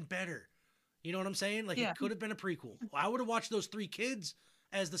and been better. You know what I'm saying? Like it could have been a prequel. I would have watched those three kids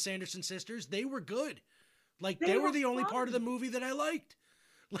as the Sanderson sisters. They were good. Like they were the only part of the movie that I liked.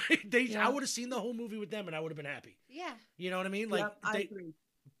 Like I would have seen the whole movie with them and I would have been happy. Yeah. You know what I mean? Like I agree.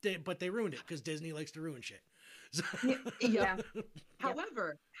 But they ruined it because Disney likes to ruin shit. So, Yeah.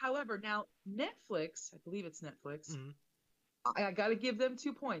 However, now Netflix, I believe it's Netflix. I got to give them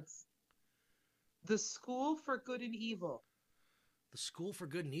 2 points. The School for Good and Evil. The School for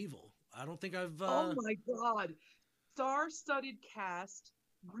Good and Evil. I don't think I've. Oh my God. Star-studded cast,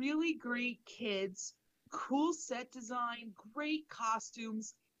 really great kids, cool set design, great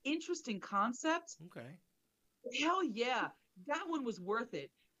costumes, interesting concept. Okay. Hell yeah. That one was worth it.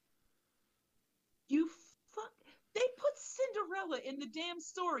 They put Cinderella in the damn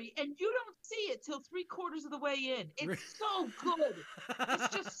story, and you don't see it till 3/4 of the way in. It's so good.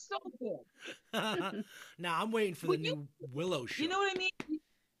 It's just so good. Now I'm waiting for the new Willow show. You know what I mean?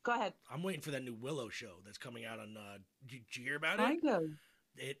 Go ahead. I'm waiting for that new Willow show that's coming out on. Did you hear about it? I know.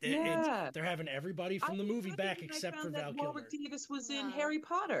 They're having everybody from the movie back except for Val Kilmer. Warwick Davis was in Harry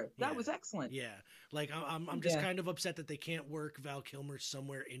Potter. That was excellent. Yeah, like I'm just kind of upset that they can't work Val Kilmer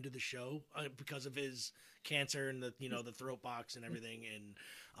somewhere into the show because of his cancer and the throat box and everything. And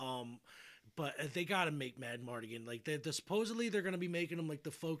but they got to make Madmartigan like supposedly they're going to be making him like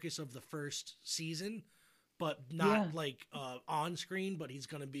the focus of the first season. But not like on screen, but he's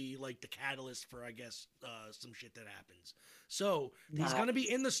going to be like the catalyst for, I guess, some shit that happens. So he's going to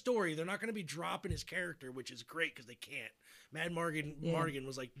be in the story. They're not going to be dropping his character, which is great because they can't. Mardigan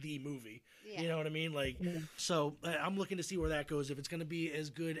was like the movie. Yeah. You know what I mean? Like, so I'm looking to see where that goes. If it's going to be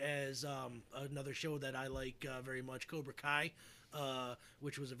as good as another show that I like very much, Cobra Kai.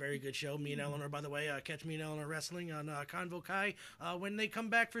 Which was a very good show. Me and Eleanor, by the way, catch me and Eleanor wrestling on Convo Kai when they come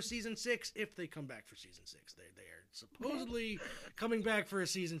back for season 6. If they come back for season 6, they are supposedly coming back for a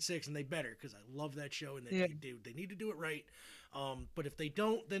season 6, and they better because I love that show and they need to do it right. But if they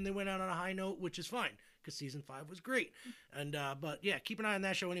don't, then they went out on a high note, which is fine because season 5 was great. And but yeah, keep an eye on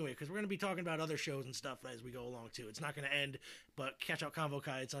that show anyway because we're going to be talking about other shows and stuff as we go along too. It's not going to end, but catch out Convo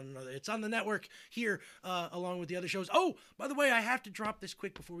Kai. It's on the network here along with the other shows. Oh, by the way, I have to drop this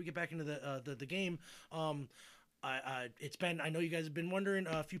quick before we get back into the game. It's been, I know you guys have been wondering.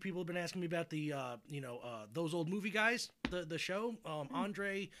 A few people have been asking me about the Those Old Movie Guys, the show.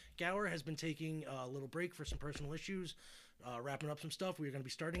 Andre Gower has been taking a little break for some personal issues. Wrapping up some stuff. We're going to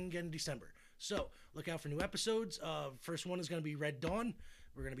be starting again in December. So look out for new episodes. First one is going to be Red Dawn.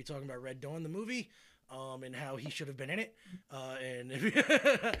 We're going to be talking about Red Dawn, the movie, and how he should have been in it.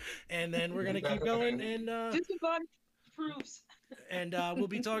 And then we're going to keep going. And proofs. And we'll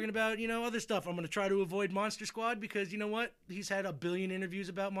be talking about, other stuff. I'm going to try to avoid Monster Squad because you know what? He's had 1 billion interviews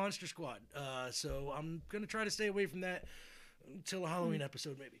about Monster Squad. So I'm going to try to stay away from that until a Halloween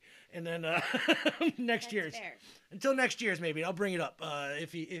episode maybe, and then until next year's maybe I'll bring it up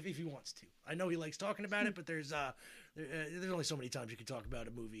if he wants to. I know he likes talking about it, but there's only so many times you can talk about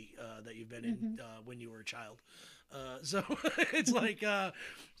a movie that you've been in when you were a child. So it's like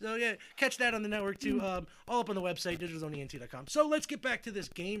so yeah, catch that on the network too, all up on the website digitalzoneent.com. So let's get back to this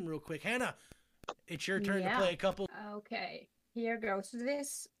game real quick. Hannah, it's your turn to play a couple. Okay, here goes.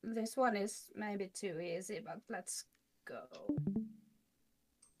 This one is maybe too easy, but let's go.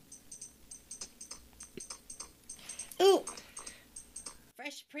 Ooh,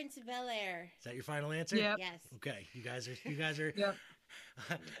 Fresh Prince of Bel-Air. Is that your final answer? Yep. Yes. Okay, you guys are. Yep.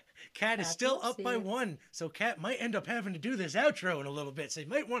 Kat is still up by 1, so Kat might end up having to do this outro in a little bit. So you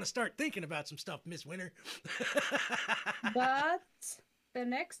might want to start thinking about some stuff, Miss Winter. But the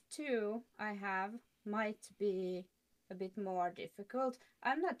next 2 I have might be a bit more difficult.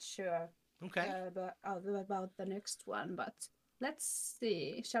 I'm not sure. Okay. About the next one, but let's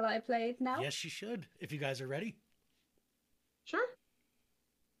see. Shall I play it now? Yes, you should. If you guys are ready. Sure.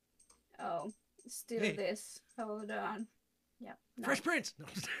 Oh, still this. Hold on. Yeah. No. Fresh Prince.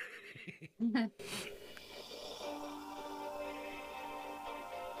 No.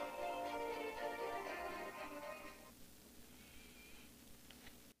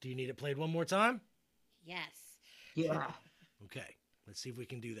 Do you need it played one more time? Yes. Yeah. Okay. Let's see if we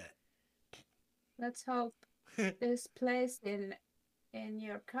can do that. Let's hope this plays in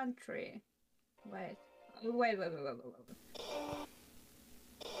your country. Wait. Wait.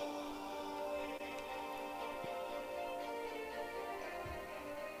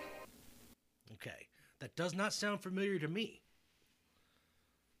 Okay. That does not sound familiar to me.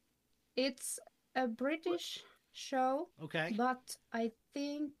 It's a British show. Okay. But I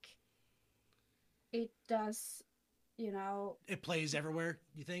think it does, It plays everywhere,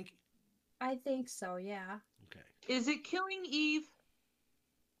 you think? I think so, yeah. Okay. Is it Killing Eve?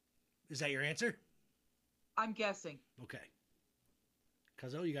 Is that your answer? I'm guessing. Okay.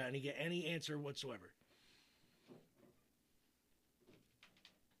 Cuzzo, you got any answer whatsoever?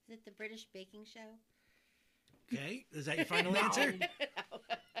 Is it the British baking show? Okay. Is that your final answer?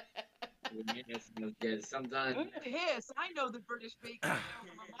 Yes, sometimes. Yes, I know the British baking show from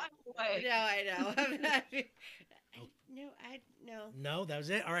a mile away. No, I know. No. No, that was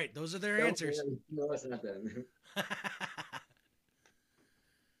it. All right, those are their answers. No, it's not them.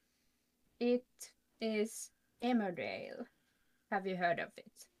 It is Emmerdale. Have you heard of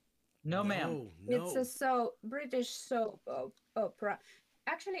it? No, ma'am. No. It's a British soap opera.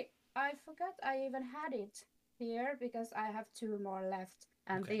 Actually, I forgot I even had it here because I have 2 more left,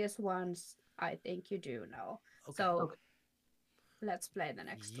 and Okay. these ones I think you do know. Okay. So let's play the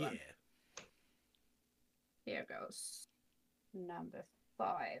next Yeah. one. Here goes number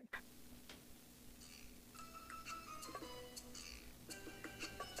 5.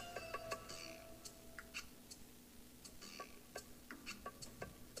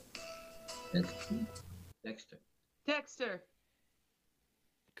 Dexter.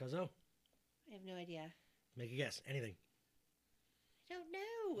 Cuzzo, I have no idea. make a guess. Anything. I don't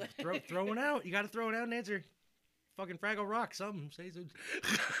know. Throw one out. You got to throw it out and answer. Fucking Fraggle Rock. Something. Say something.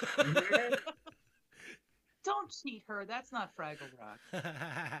 Don't cheat her. That's not Fraggle Rock.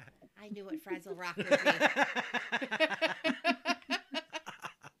 I knew what Frazzle Rock would be.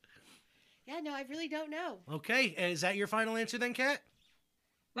 Yeah, no, I really don't know. Okay. Is that your final answer then, Kat?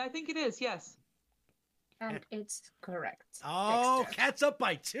 I think it is, yes. And it's correct. Oh, Dexter. Kat's up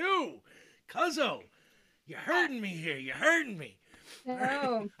by 2. Cuzzo, you're hurting me here. You're hurting me.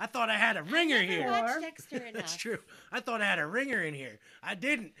 Oh, I thought I had a ringer I never here. watched Or- Dexter enough. That's true. I thought I had a ringer in here. I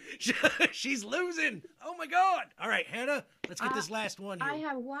didn't. She's losing. Oh my God. All right, Hannah, let's get this last one here. I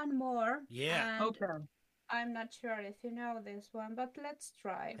have one more. Yeah. And Okay. I'm not sure if you know this one, but let's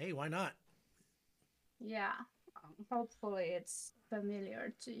try. Hey, why not? Yeah. Hopefully it's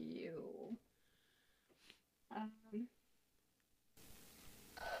familiar to you.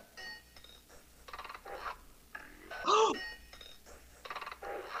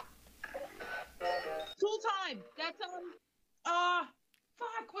 Full time. That's fuck.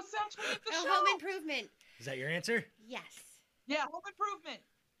 What's that name of the Oh, show? Home Improvement. Is that your answer? Yes. Yeah, Home Improvement.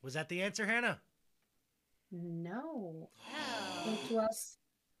 Was that the answer, Hannah? No. Oh. It was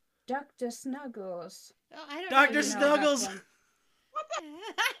Dr. Snuggles. Oh, I don't Dr. know. You know that Snuggles. one.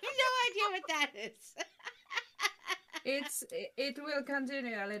 I have no idea what that is. It will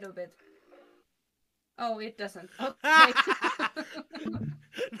continue a little bit. Oh, it doesn't. Oh.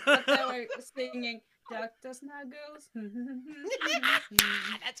 But they were singing Dr. Snuggles.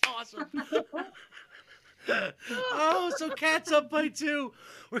 That's awesome. Oh, so Kat's up by 2.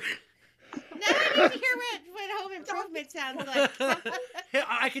 We're- Now I need to hear what Home Improvement sounds like.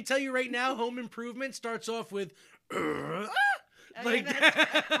 I can tell you right now, Home Improvement starts off with like yeah,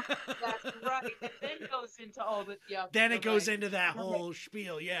 that. That's right. And then goes into all the Then it you're goes right. into that whole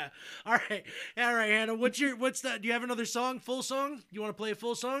spiel. Yeah. All right, Hannah. What's that? Do you have another song? Full song? You want to play a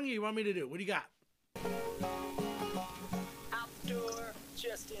full song? Or you want me to do? What do you got? Outdoor,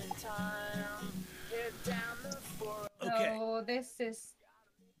 just in time. Head down the forest. Okay. So this is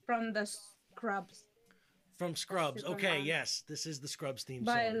from the Scrubs From Scrubs. Okay. Superman. Yes, this is the Scrubs theme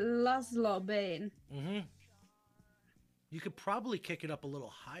by song. Laszlo Bain. Mm-hmm. You could probably kick it up a little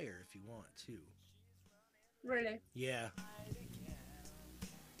higher if you want to. Really? Yeah.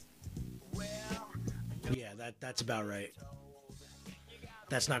 Yeah, that's about right.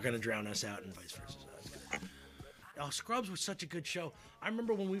 That's not going to drown us out and vice versa. So that's good. Oh, Scrubs was such a good show. I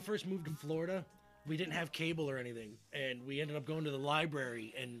remember when we first moved to Florida, we didn't have cable or anything, and we ended up going to the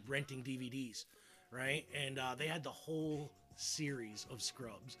library and renting DVDs, right? And they had the whole series of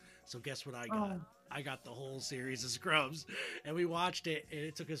Scrubs. So guess what I got? Oh. I got the whole series of Scrubs, and we watched it, and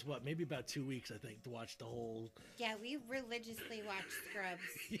it took us, maybe about 2 weeks, I think, to watch the whole. Yeah, we religiously watched Scrubs.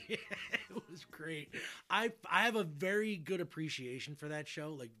 Yeah, it was great. I have a very good appreciation for that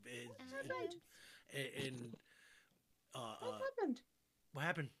show. Like, What happened? and What happened? What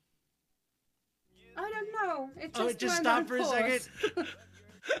happened? I don't know. It just Oh, it just went stopped on for a second. pause.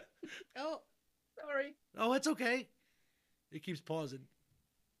 Oh, Sorry. Oh, it's okay. It keeps pausing.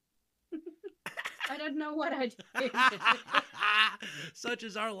 I don't know what I did. Such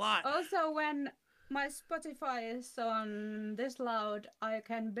is our lot. Also, when my Spotify is on this loud, I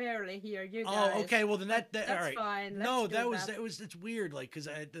can barely hear you guys. Oh, okay. Well, then that's all right. fine. No, Let's do that was it's weird. Like, because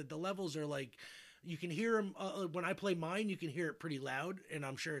the levels are like, you can hear them when I play mine. You can hear it pretty loud, and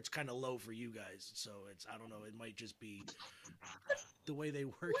I'm sure it's kind of low for you guys. So it's I don't know. It might just be the way they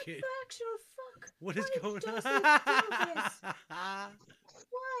work What it. the actual fuck? What is Why going does on? it do this?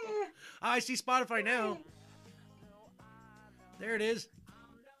 Why? I see Spotify now. There it is.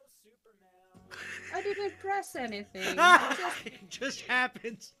 I didn't press anything. It just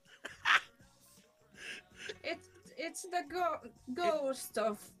happens. It's the ghost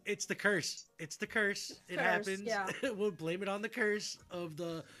of. It's the curse. It's the curse. It Curse, happens. yeah. We'll blame it on the curse of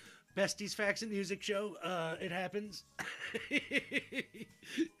the Besties Facts and Music show. It happens. Can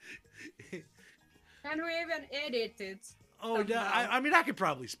we even edit it? Oh, no, somehow? I mean, I could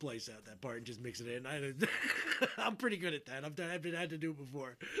probably splice out that part and just mix it in. I'm pretty good at that. I've had to do it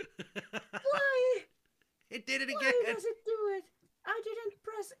before. Why? It did it Why again. does it do it? I didn't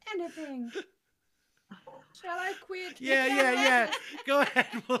press anything. Shall I quit? Yeah. Go ahead.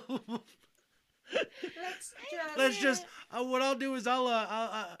 Let's Just. What I'll do is I'm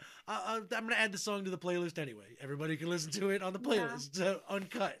gonna add the song to the playlist anyway. Everybody can listen to it on the playlist,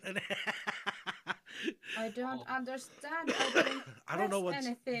 uncut. I don't understand. I didn't I don't know press what's.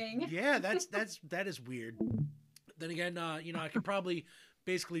 anything. Yeah, that is weird. Then again, I could probably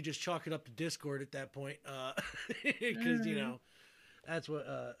basically just chalk it up to Discord at that point, because that's what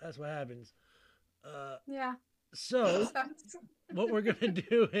happens. Yeah. So what we're gonna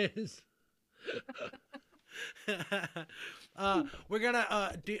do is we're gonna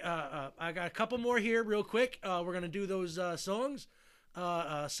I got a couple more here real quick. We're gonna do those songs.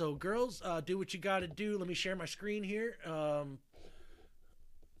 So girls, do what you gotta do. Let me share my screen here.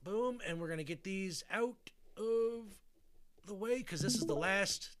 Boom, and we're gonna get these out of the way because this is the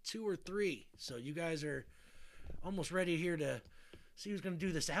last 2 or 3. So you guys are almost ready here to see who's gonna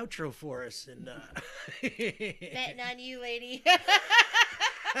do this outro for us. And betting on you, lady.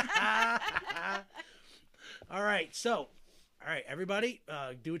 all right, everybody,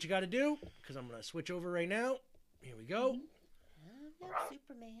 do what you got to do because I'm gonna switch over right now. Here we go. I'm no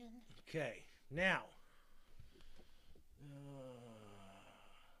Superman. Okay, now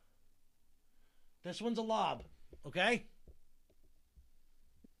this one's a lob. Okay.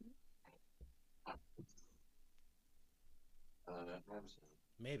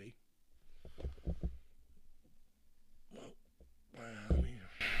 Maybe.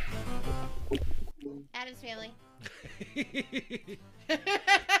 Adam's Family.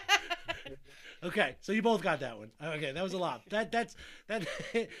 Okay, so you both got that one. Okay, that was a lot. That's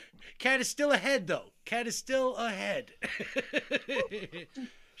Cat is still ahead though. Cat is still ahead.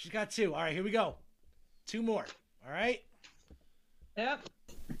 She's got 2. All right, here we go. 2 more. All right. Yep.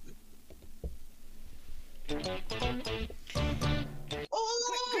 Green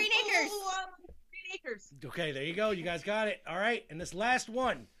Acres. Green Acres. Okay, there you go. You guys got it. All right, and this last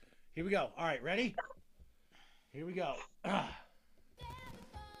one. Here we go. All right, ready? Here we go.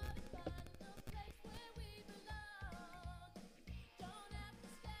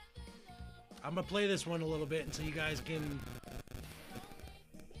 I'm gonna play this one a little bit until you guys can.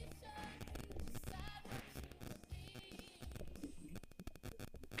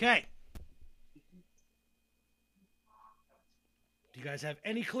 Okay. Do you guys have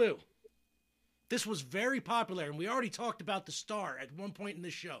any clue? This was very popular, and we already talked about the star at one point in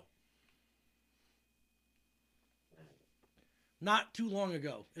this show. Not too long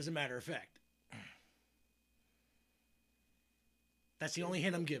ago, as a matter of fact. That's the only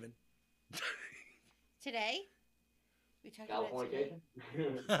hint I'm giving. Today? We talked about it today.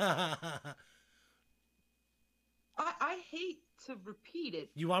 Californication. I hate to repeat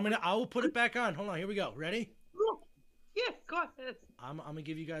it. You want me to? I will put it back on. Hold on. Here we go. Ready? Yeah, go ahead. I'm going to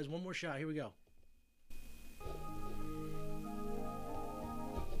give you guys one more shot. Here we go.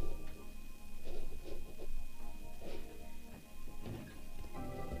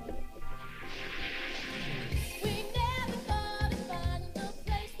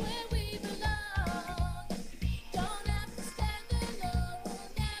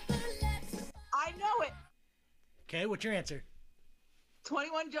 I know it. Okay, what's your answer?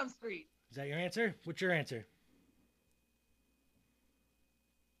 21 Jump Street. Is that your answer? What's your answer?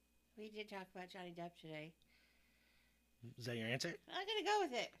 We did talk about Johnny Depp today. Is that your answer? I'm gonna go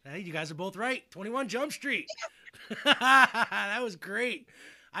with it. Hey, you guys are both right. 21 Jump Street. That was great.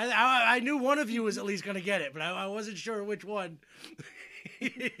 I knew one of you was at least going to get it, but I wasn't sure which one.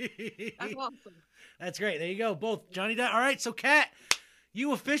 That's awesome. That's great. There you go. Both Johnny Depp. All right, so Kat,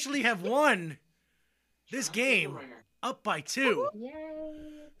 you officially have won this game up by 2. Yay!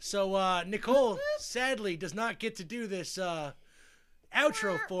 So Nicole sadly does not get to do this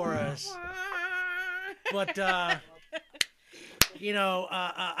outro for us. But I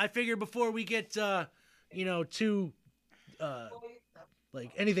figured before we get too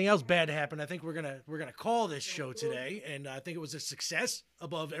like anything else bad to happen, I think we're gonna call this show today, and I think it was a success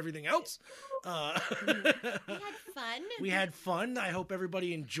above everything else. We had fun. We had fun. I hope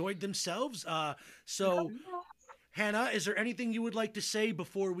everybody enjoyed themselves. So, Hannah, is there anything you would like to say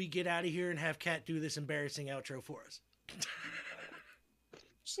before we get out of here and have Kat do this embarrassing outro for us?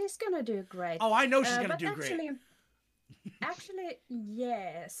 She's gonna do great. Oh, I know she's gonna do great. Actually,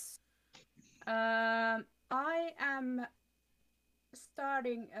 yes. I am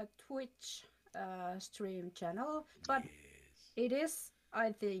starting a Twitch stream channel, but it is,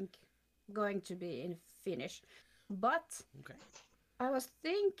 I think, going to be in Finnish. But okay. I was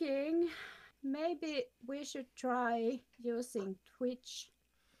thinking maybe we should try using Twitch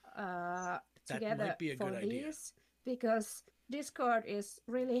together might be a for good idea. these, because Discord is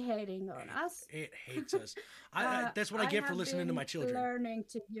really hating on us. It hates us. That's what I get for listening to my children. I'm learning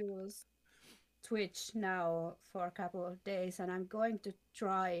to use Twitch now for a couple of days, and I'm going to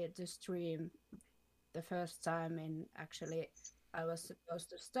try to stream the first time in, actually, I was supposed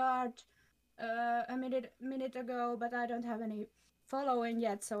to start a minute ago, but I don't have any following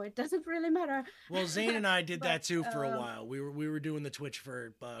yet, so it doesn't really matter. Well, Zane and I did that too for a while. We were doing the Twitch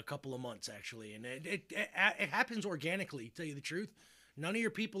for a couple of months actually, and it happens organically. To tell you the truth, none of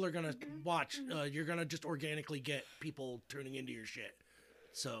your people are gonna watch. You're gonna just organically get people tuning into your shit.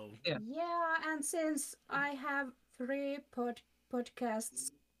 So yeah, and since I have 3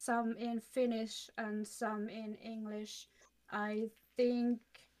 podcasts, some in Finnish and some in English, I think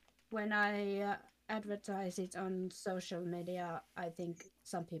when I advertise it on social media, I think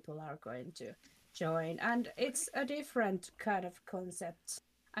some people are going to join, and it's a different kind of concept.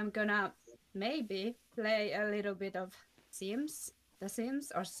 I'm gonna maybe play a little bit of The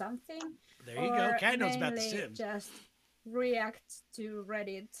Sims or something. There you go. Kat knows about The Sims. Just react to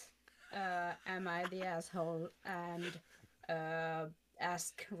Reddit, am I the asshole, and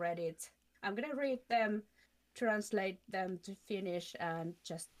ask Reddit. I'm gonna read them, translate them to Finnish, and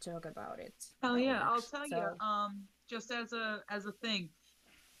just talk about it. Oh yeah, I'll tell you. Just as a thing,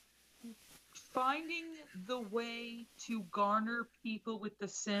 finding the way to garner people with The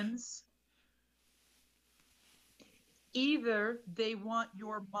Sims. Either they want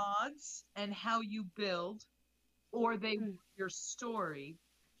your mods and how you build, or they want your story,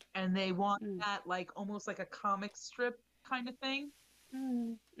 and they want that like almost like a comic strip kind of thing.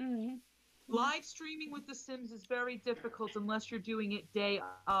 Live streaming with The Sims is very difficult unless you're doing it day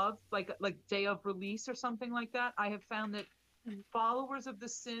of, like day of release or something like that. I have found that followers of The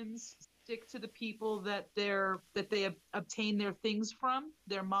Sims stick to the people that they obtain their things from,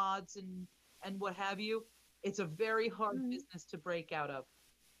 their mods and what have you. It's a very hard business to break out of.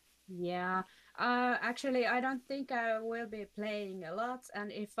 Yeah, actually, I don't think I will be playing a lot,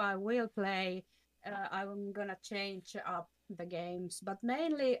 and if I will play, I'm gonna change up the games. But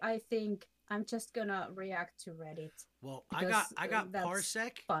mainly, I think I'm just gonna react to Reddit. Well, I got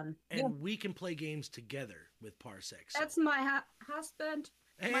Parsec, fun, and we can play games together with Parsec. So. That's my husband.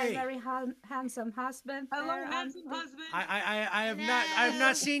 Hey. My very handsome husband. Hello, handsome husband. I have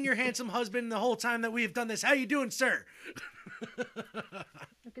not seen your handsome husband the whole time that we have done this. How you doing, sir?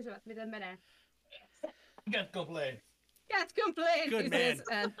 Kysyvät, miten menee. Can't complain. Can't complain. Good man.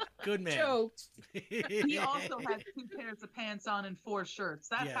 Good man. Jokes. He also has 2 pairs of pants on and 4 shirts.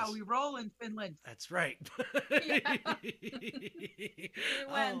 That's how we roll in Finland. That's right. We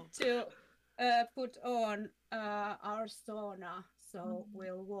went to put on our sauna, so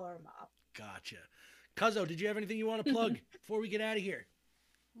we'll warm up. Gotcha. Cuzzo, did you have anything you want to plug before we get out of here?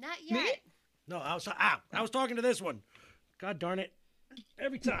 Not yet. Me? No, I was talking to this one. God darn it.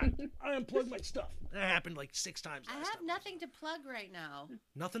 Every time I unplug my stuff. That happened like 6 times last I have time. nothing to plug right now.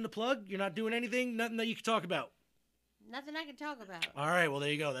 Nothing to plug? You're not doing anything? Nothing that you can talk about? Nothing I can talk about. All right, well,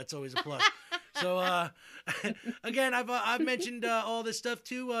 there you go. That's always a plug. So, again, I've mentioned all this stuff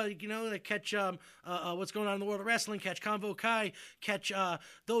too. To catch what's going on in the world of wrestling. Catch Convo Kai. Catch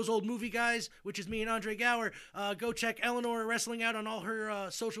Those Old Movie Guys, which is me and Andre Gower. Go check Eleanor Wrestling out on all her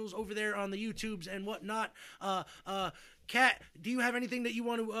socials over there on the YouTubes and whatnot. Kat, do you have anything that you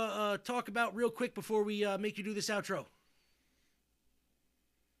want to talk about real quick before we make you do this outro?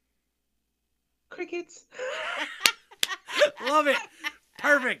 Crickets. Love it.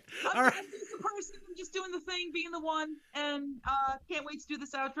 Perfect. I'm All right. just the person, I'm just doing the thing, being the one, and can't wait to do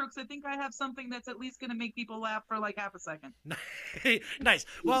this outro because I think I have something that's at least going to make people laugh for like half a second. Nice.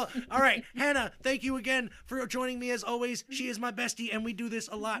 Well, all right, Hannah, thank you again for joining me as always. She is my bestie, and we do this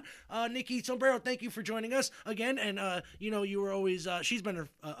a lot. Nikki Sombrero, thank you for joining us again. And you were always she's been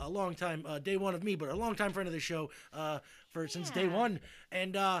a long time, day one of me, but a long time friend of the show since day one.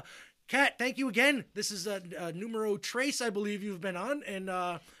 And Kat, thank you again. This is numero trace, I believe you've been on, and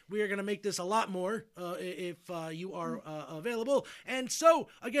we are going to make this a lot more if you are available. And so,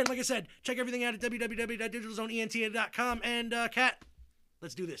 again, like I said, check everything out at www.digitalzoneent.com. And Kat,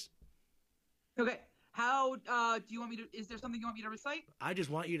 let's do this. Okay. How do you want me to? Is there something you want me to recite? I just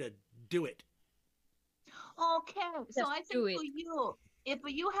want you to do it. Okay, so I think do it. for you, if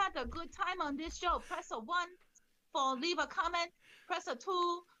you had a good time on this show, press a 1 for leave a comment, press a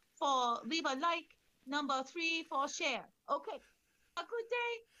 2 for leave a like, number 3 for share. Okay, a good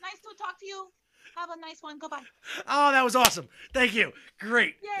day. Nice to talk to you. Have a nice one. Goodbye. Oh, that was awesome. Thank you.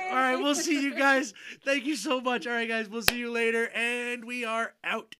 Great. Yay. All right, we'll see you guys. Thank you so much. All right, guys, we'll see you later, and we are out.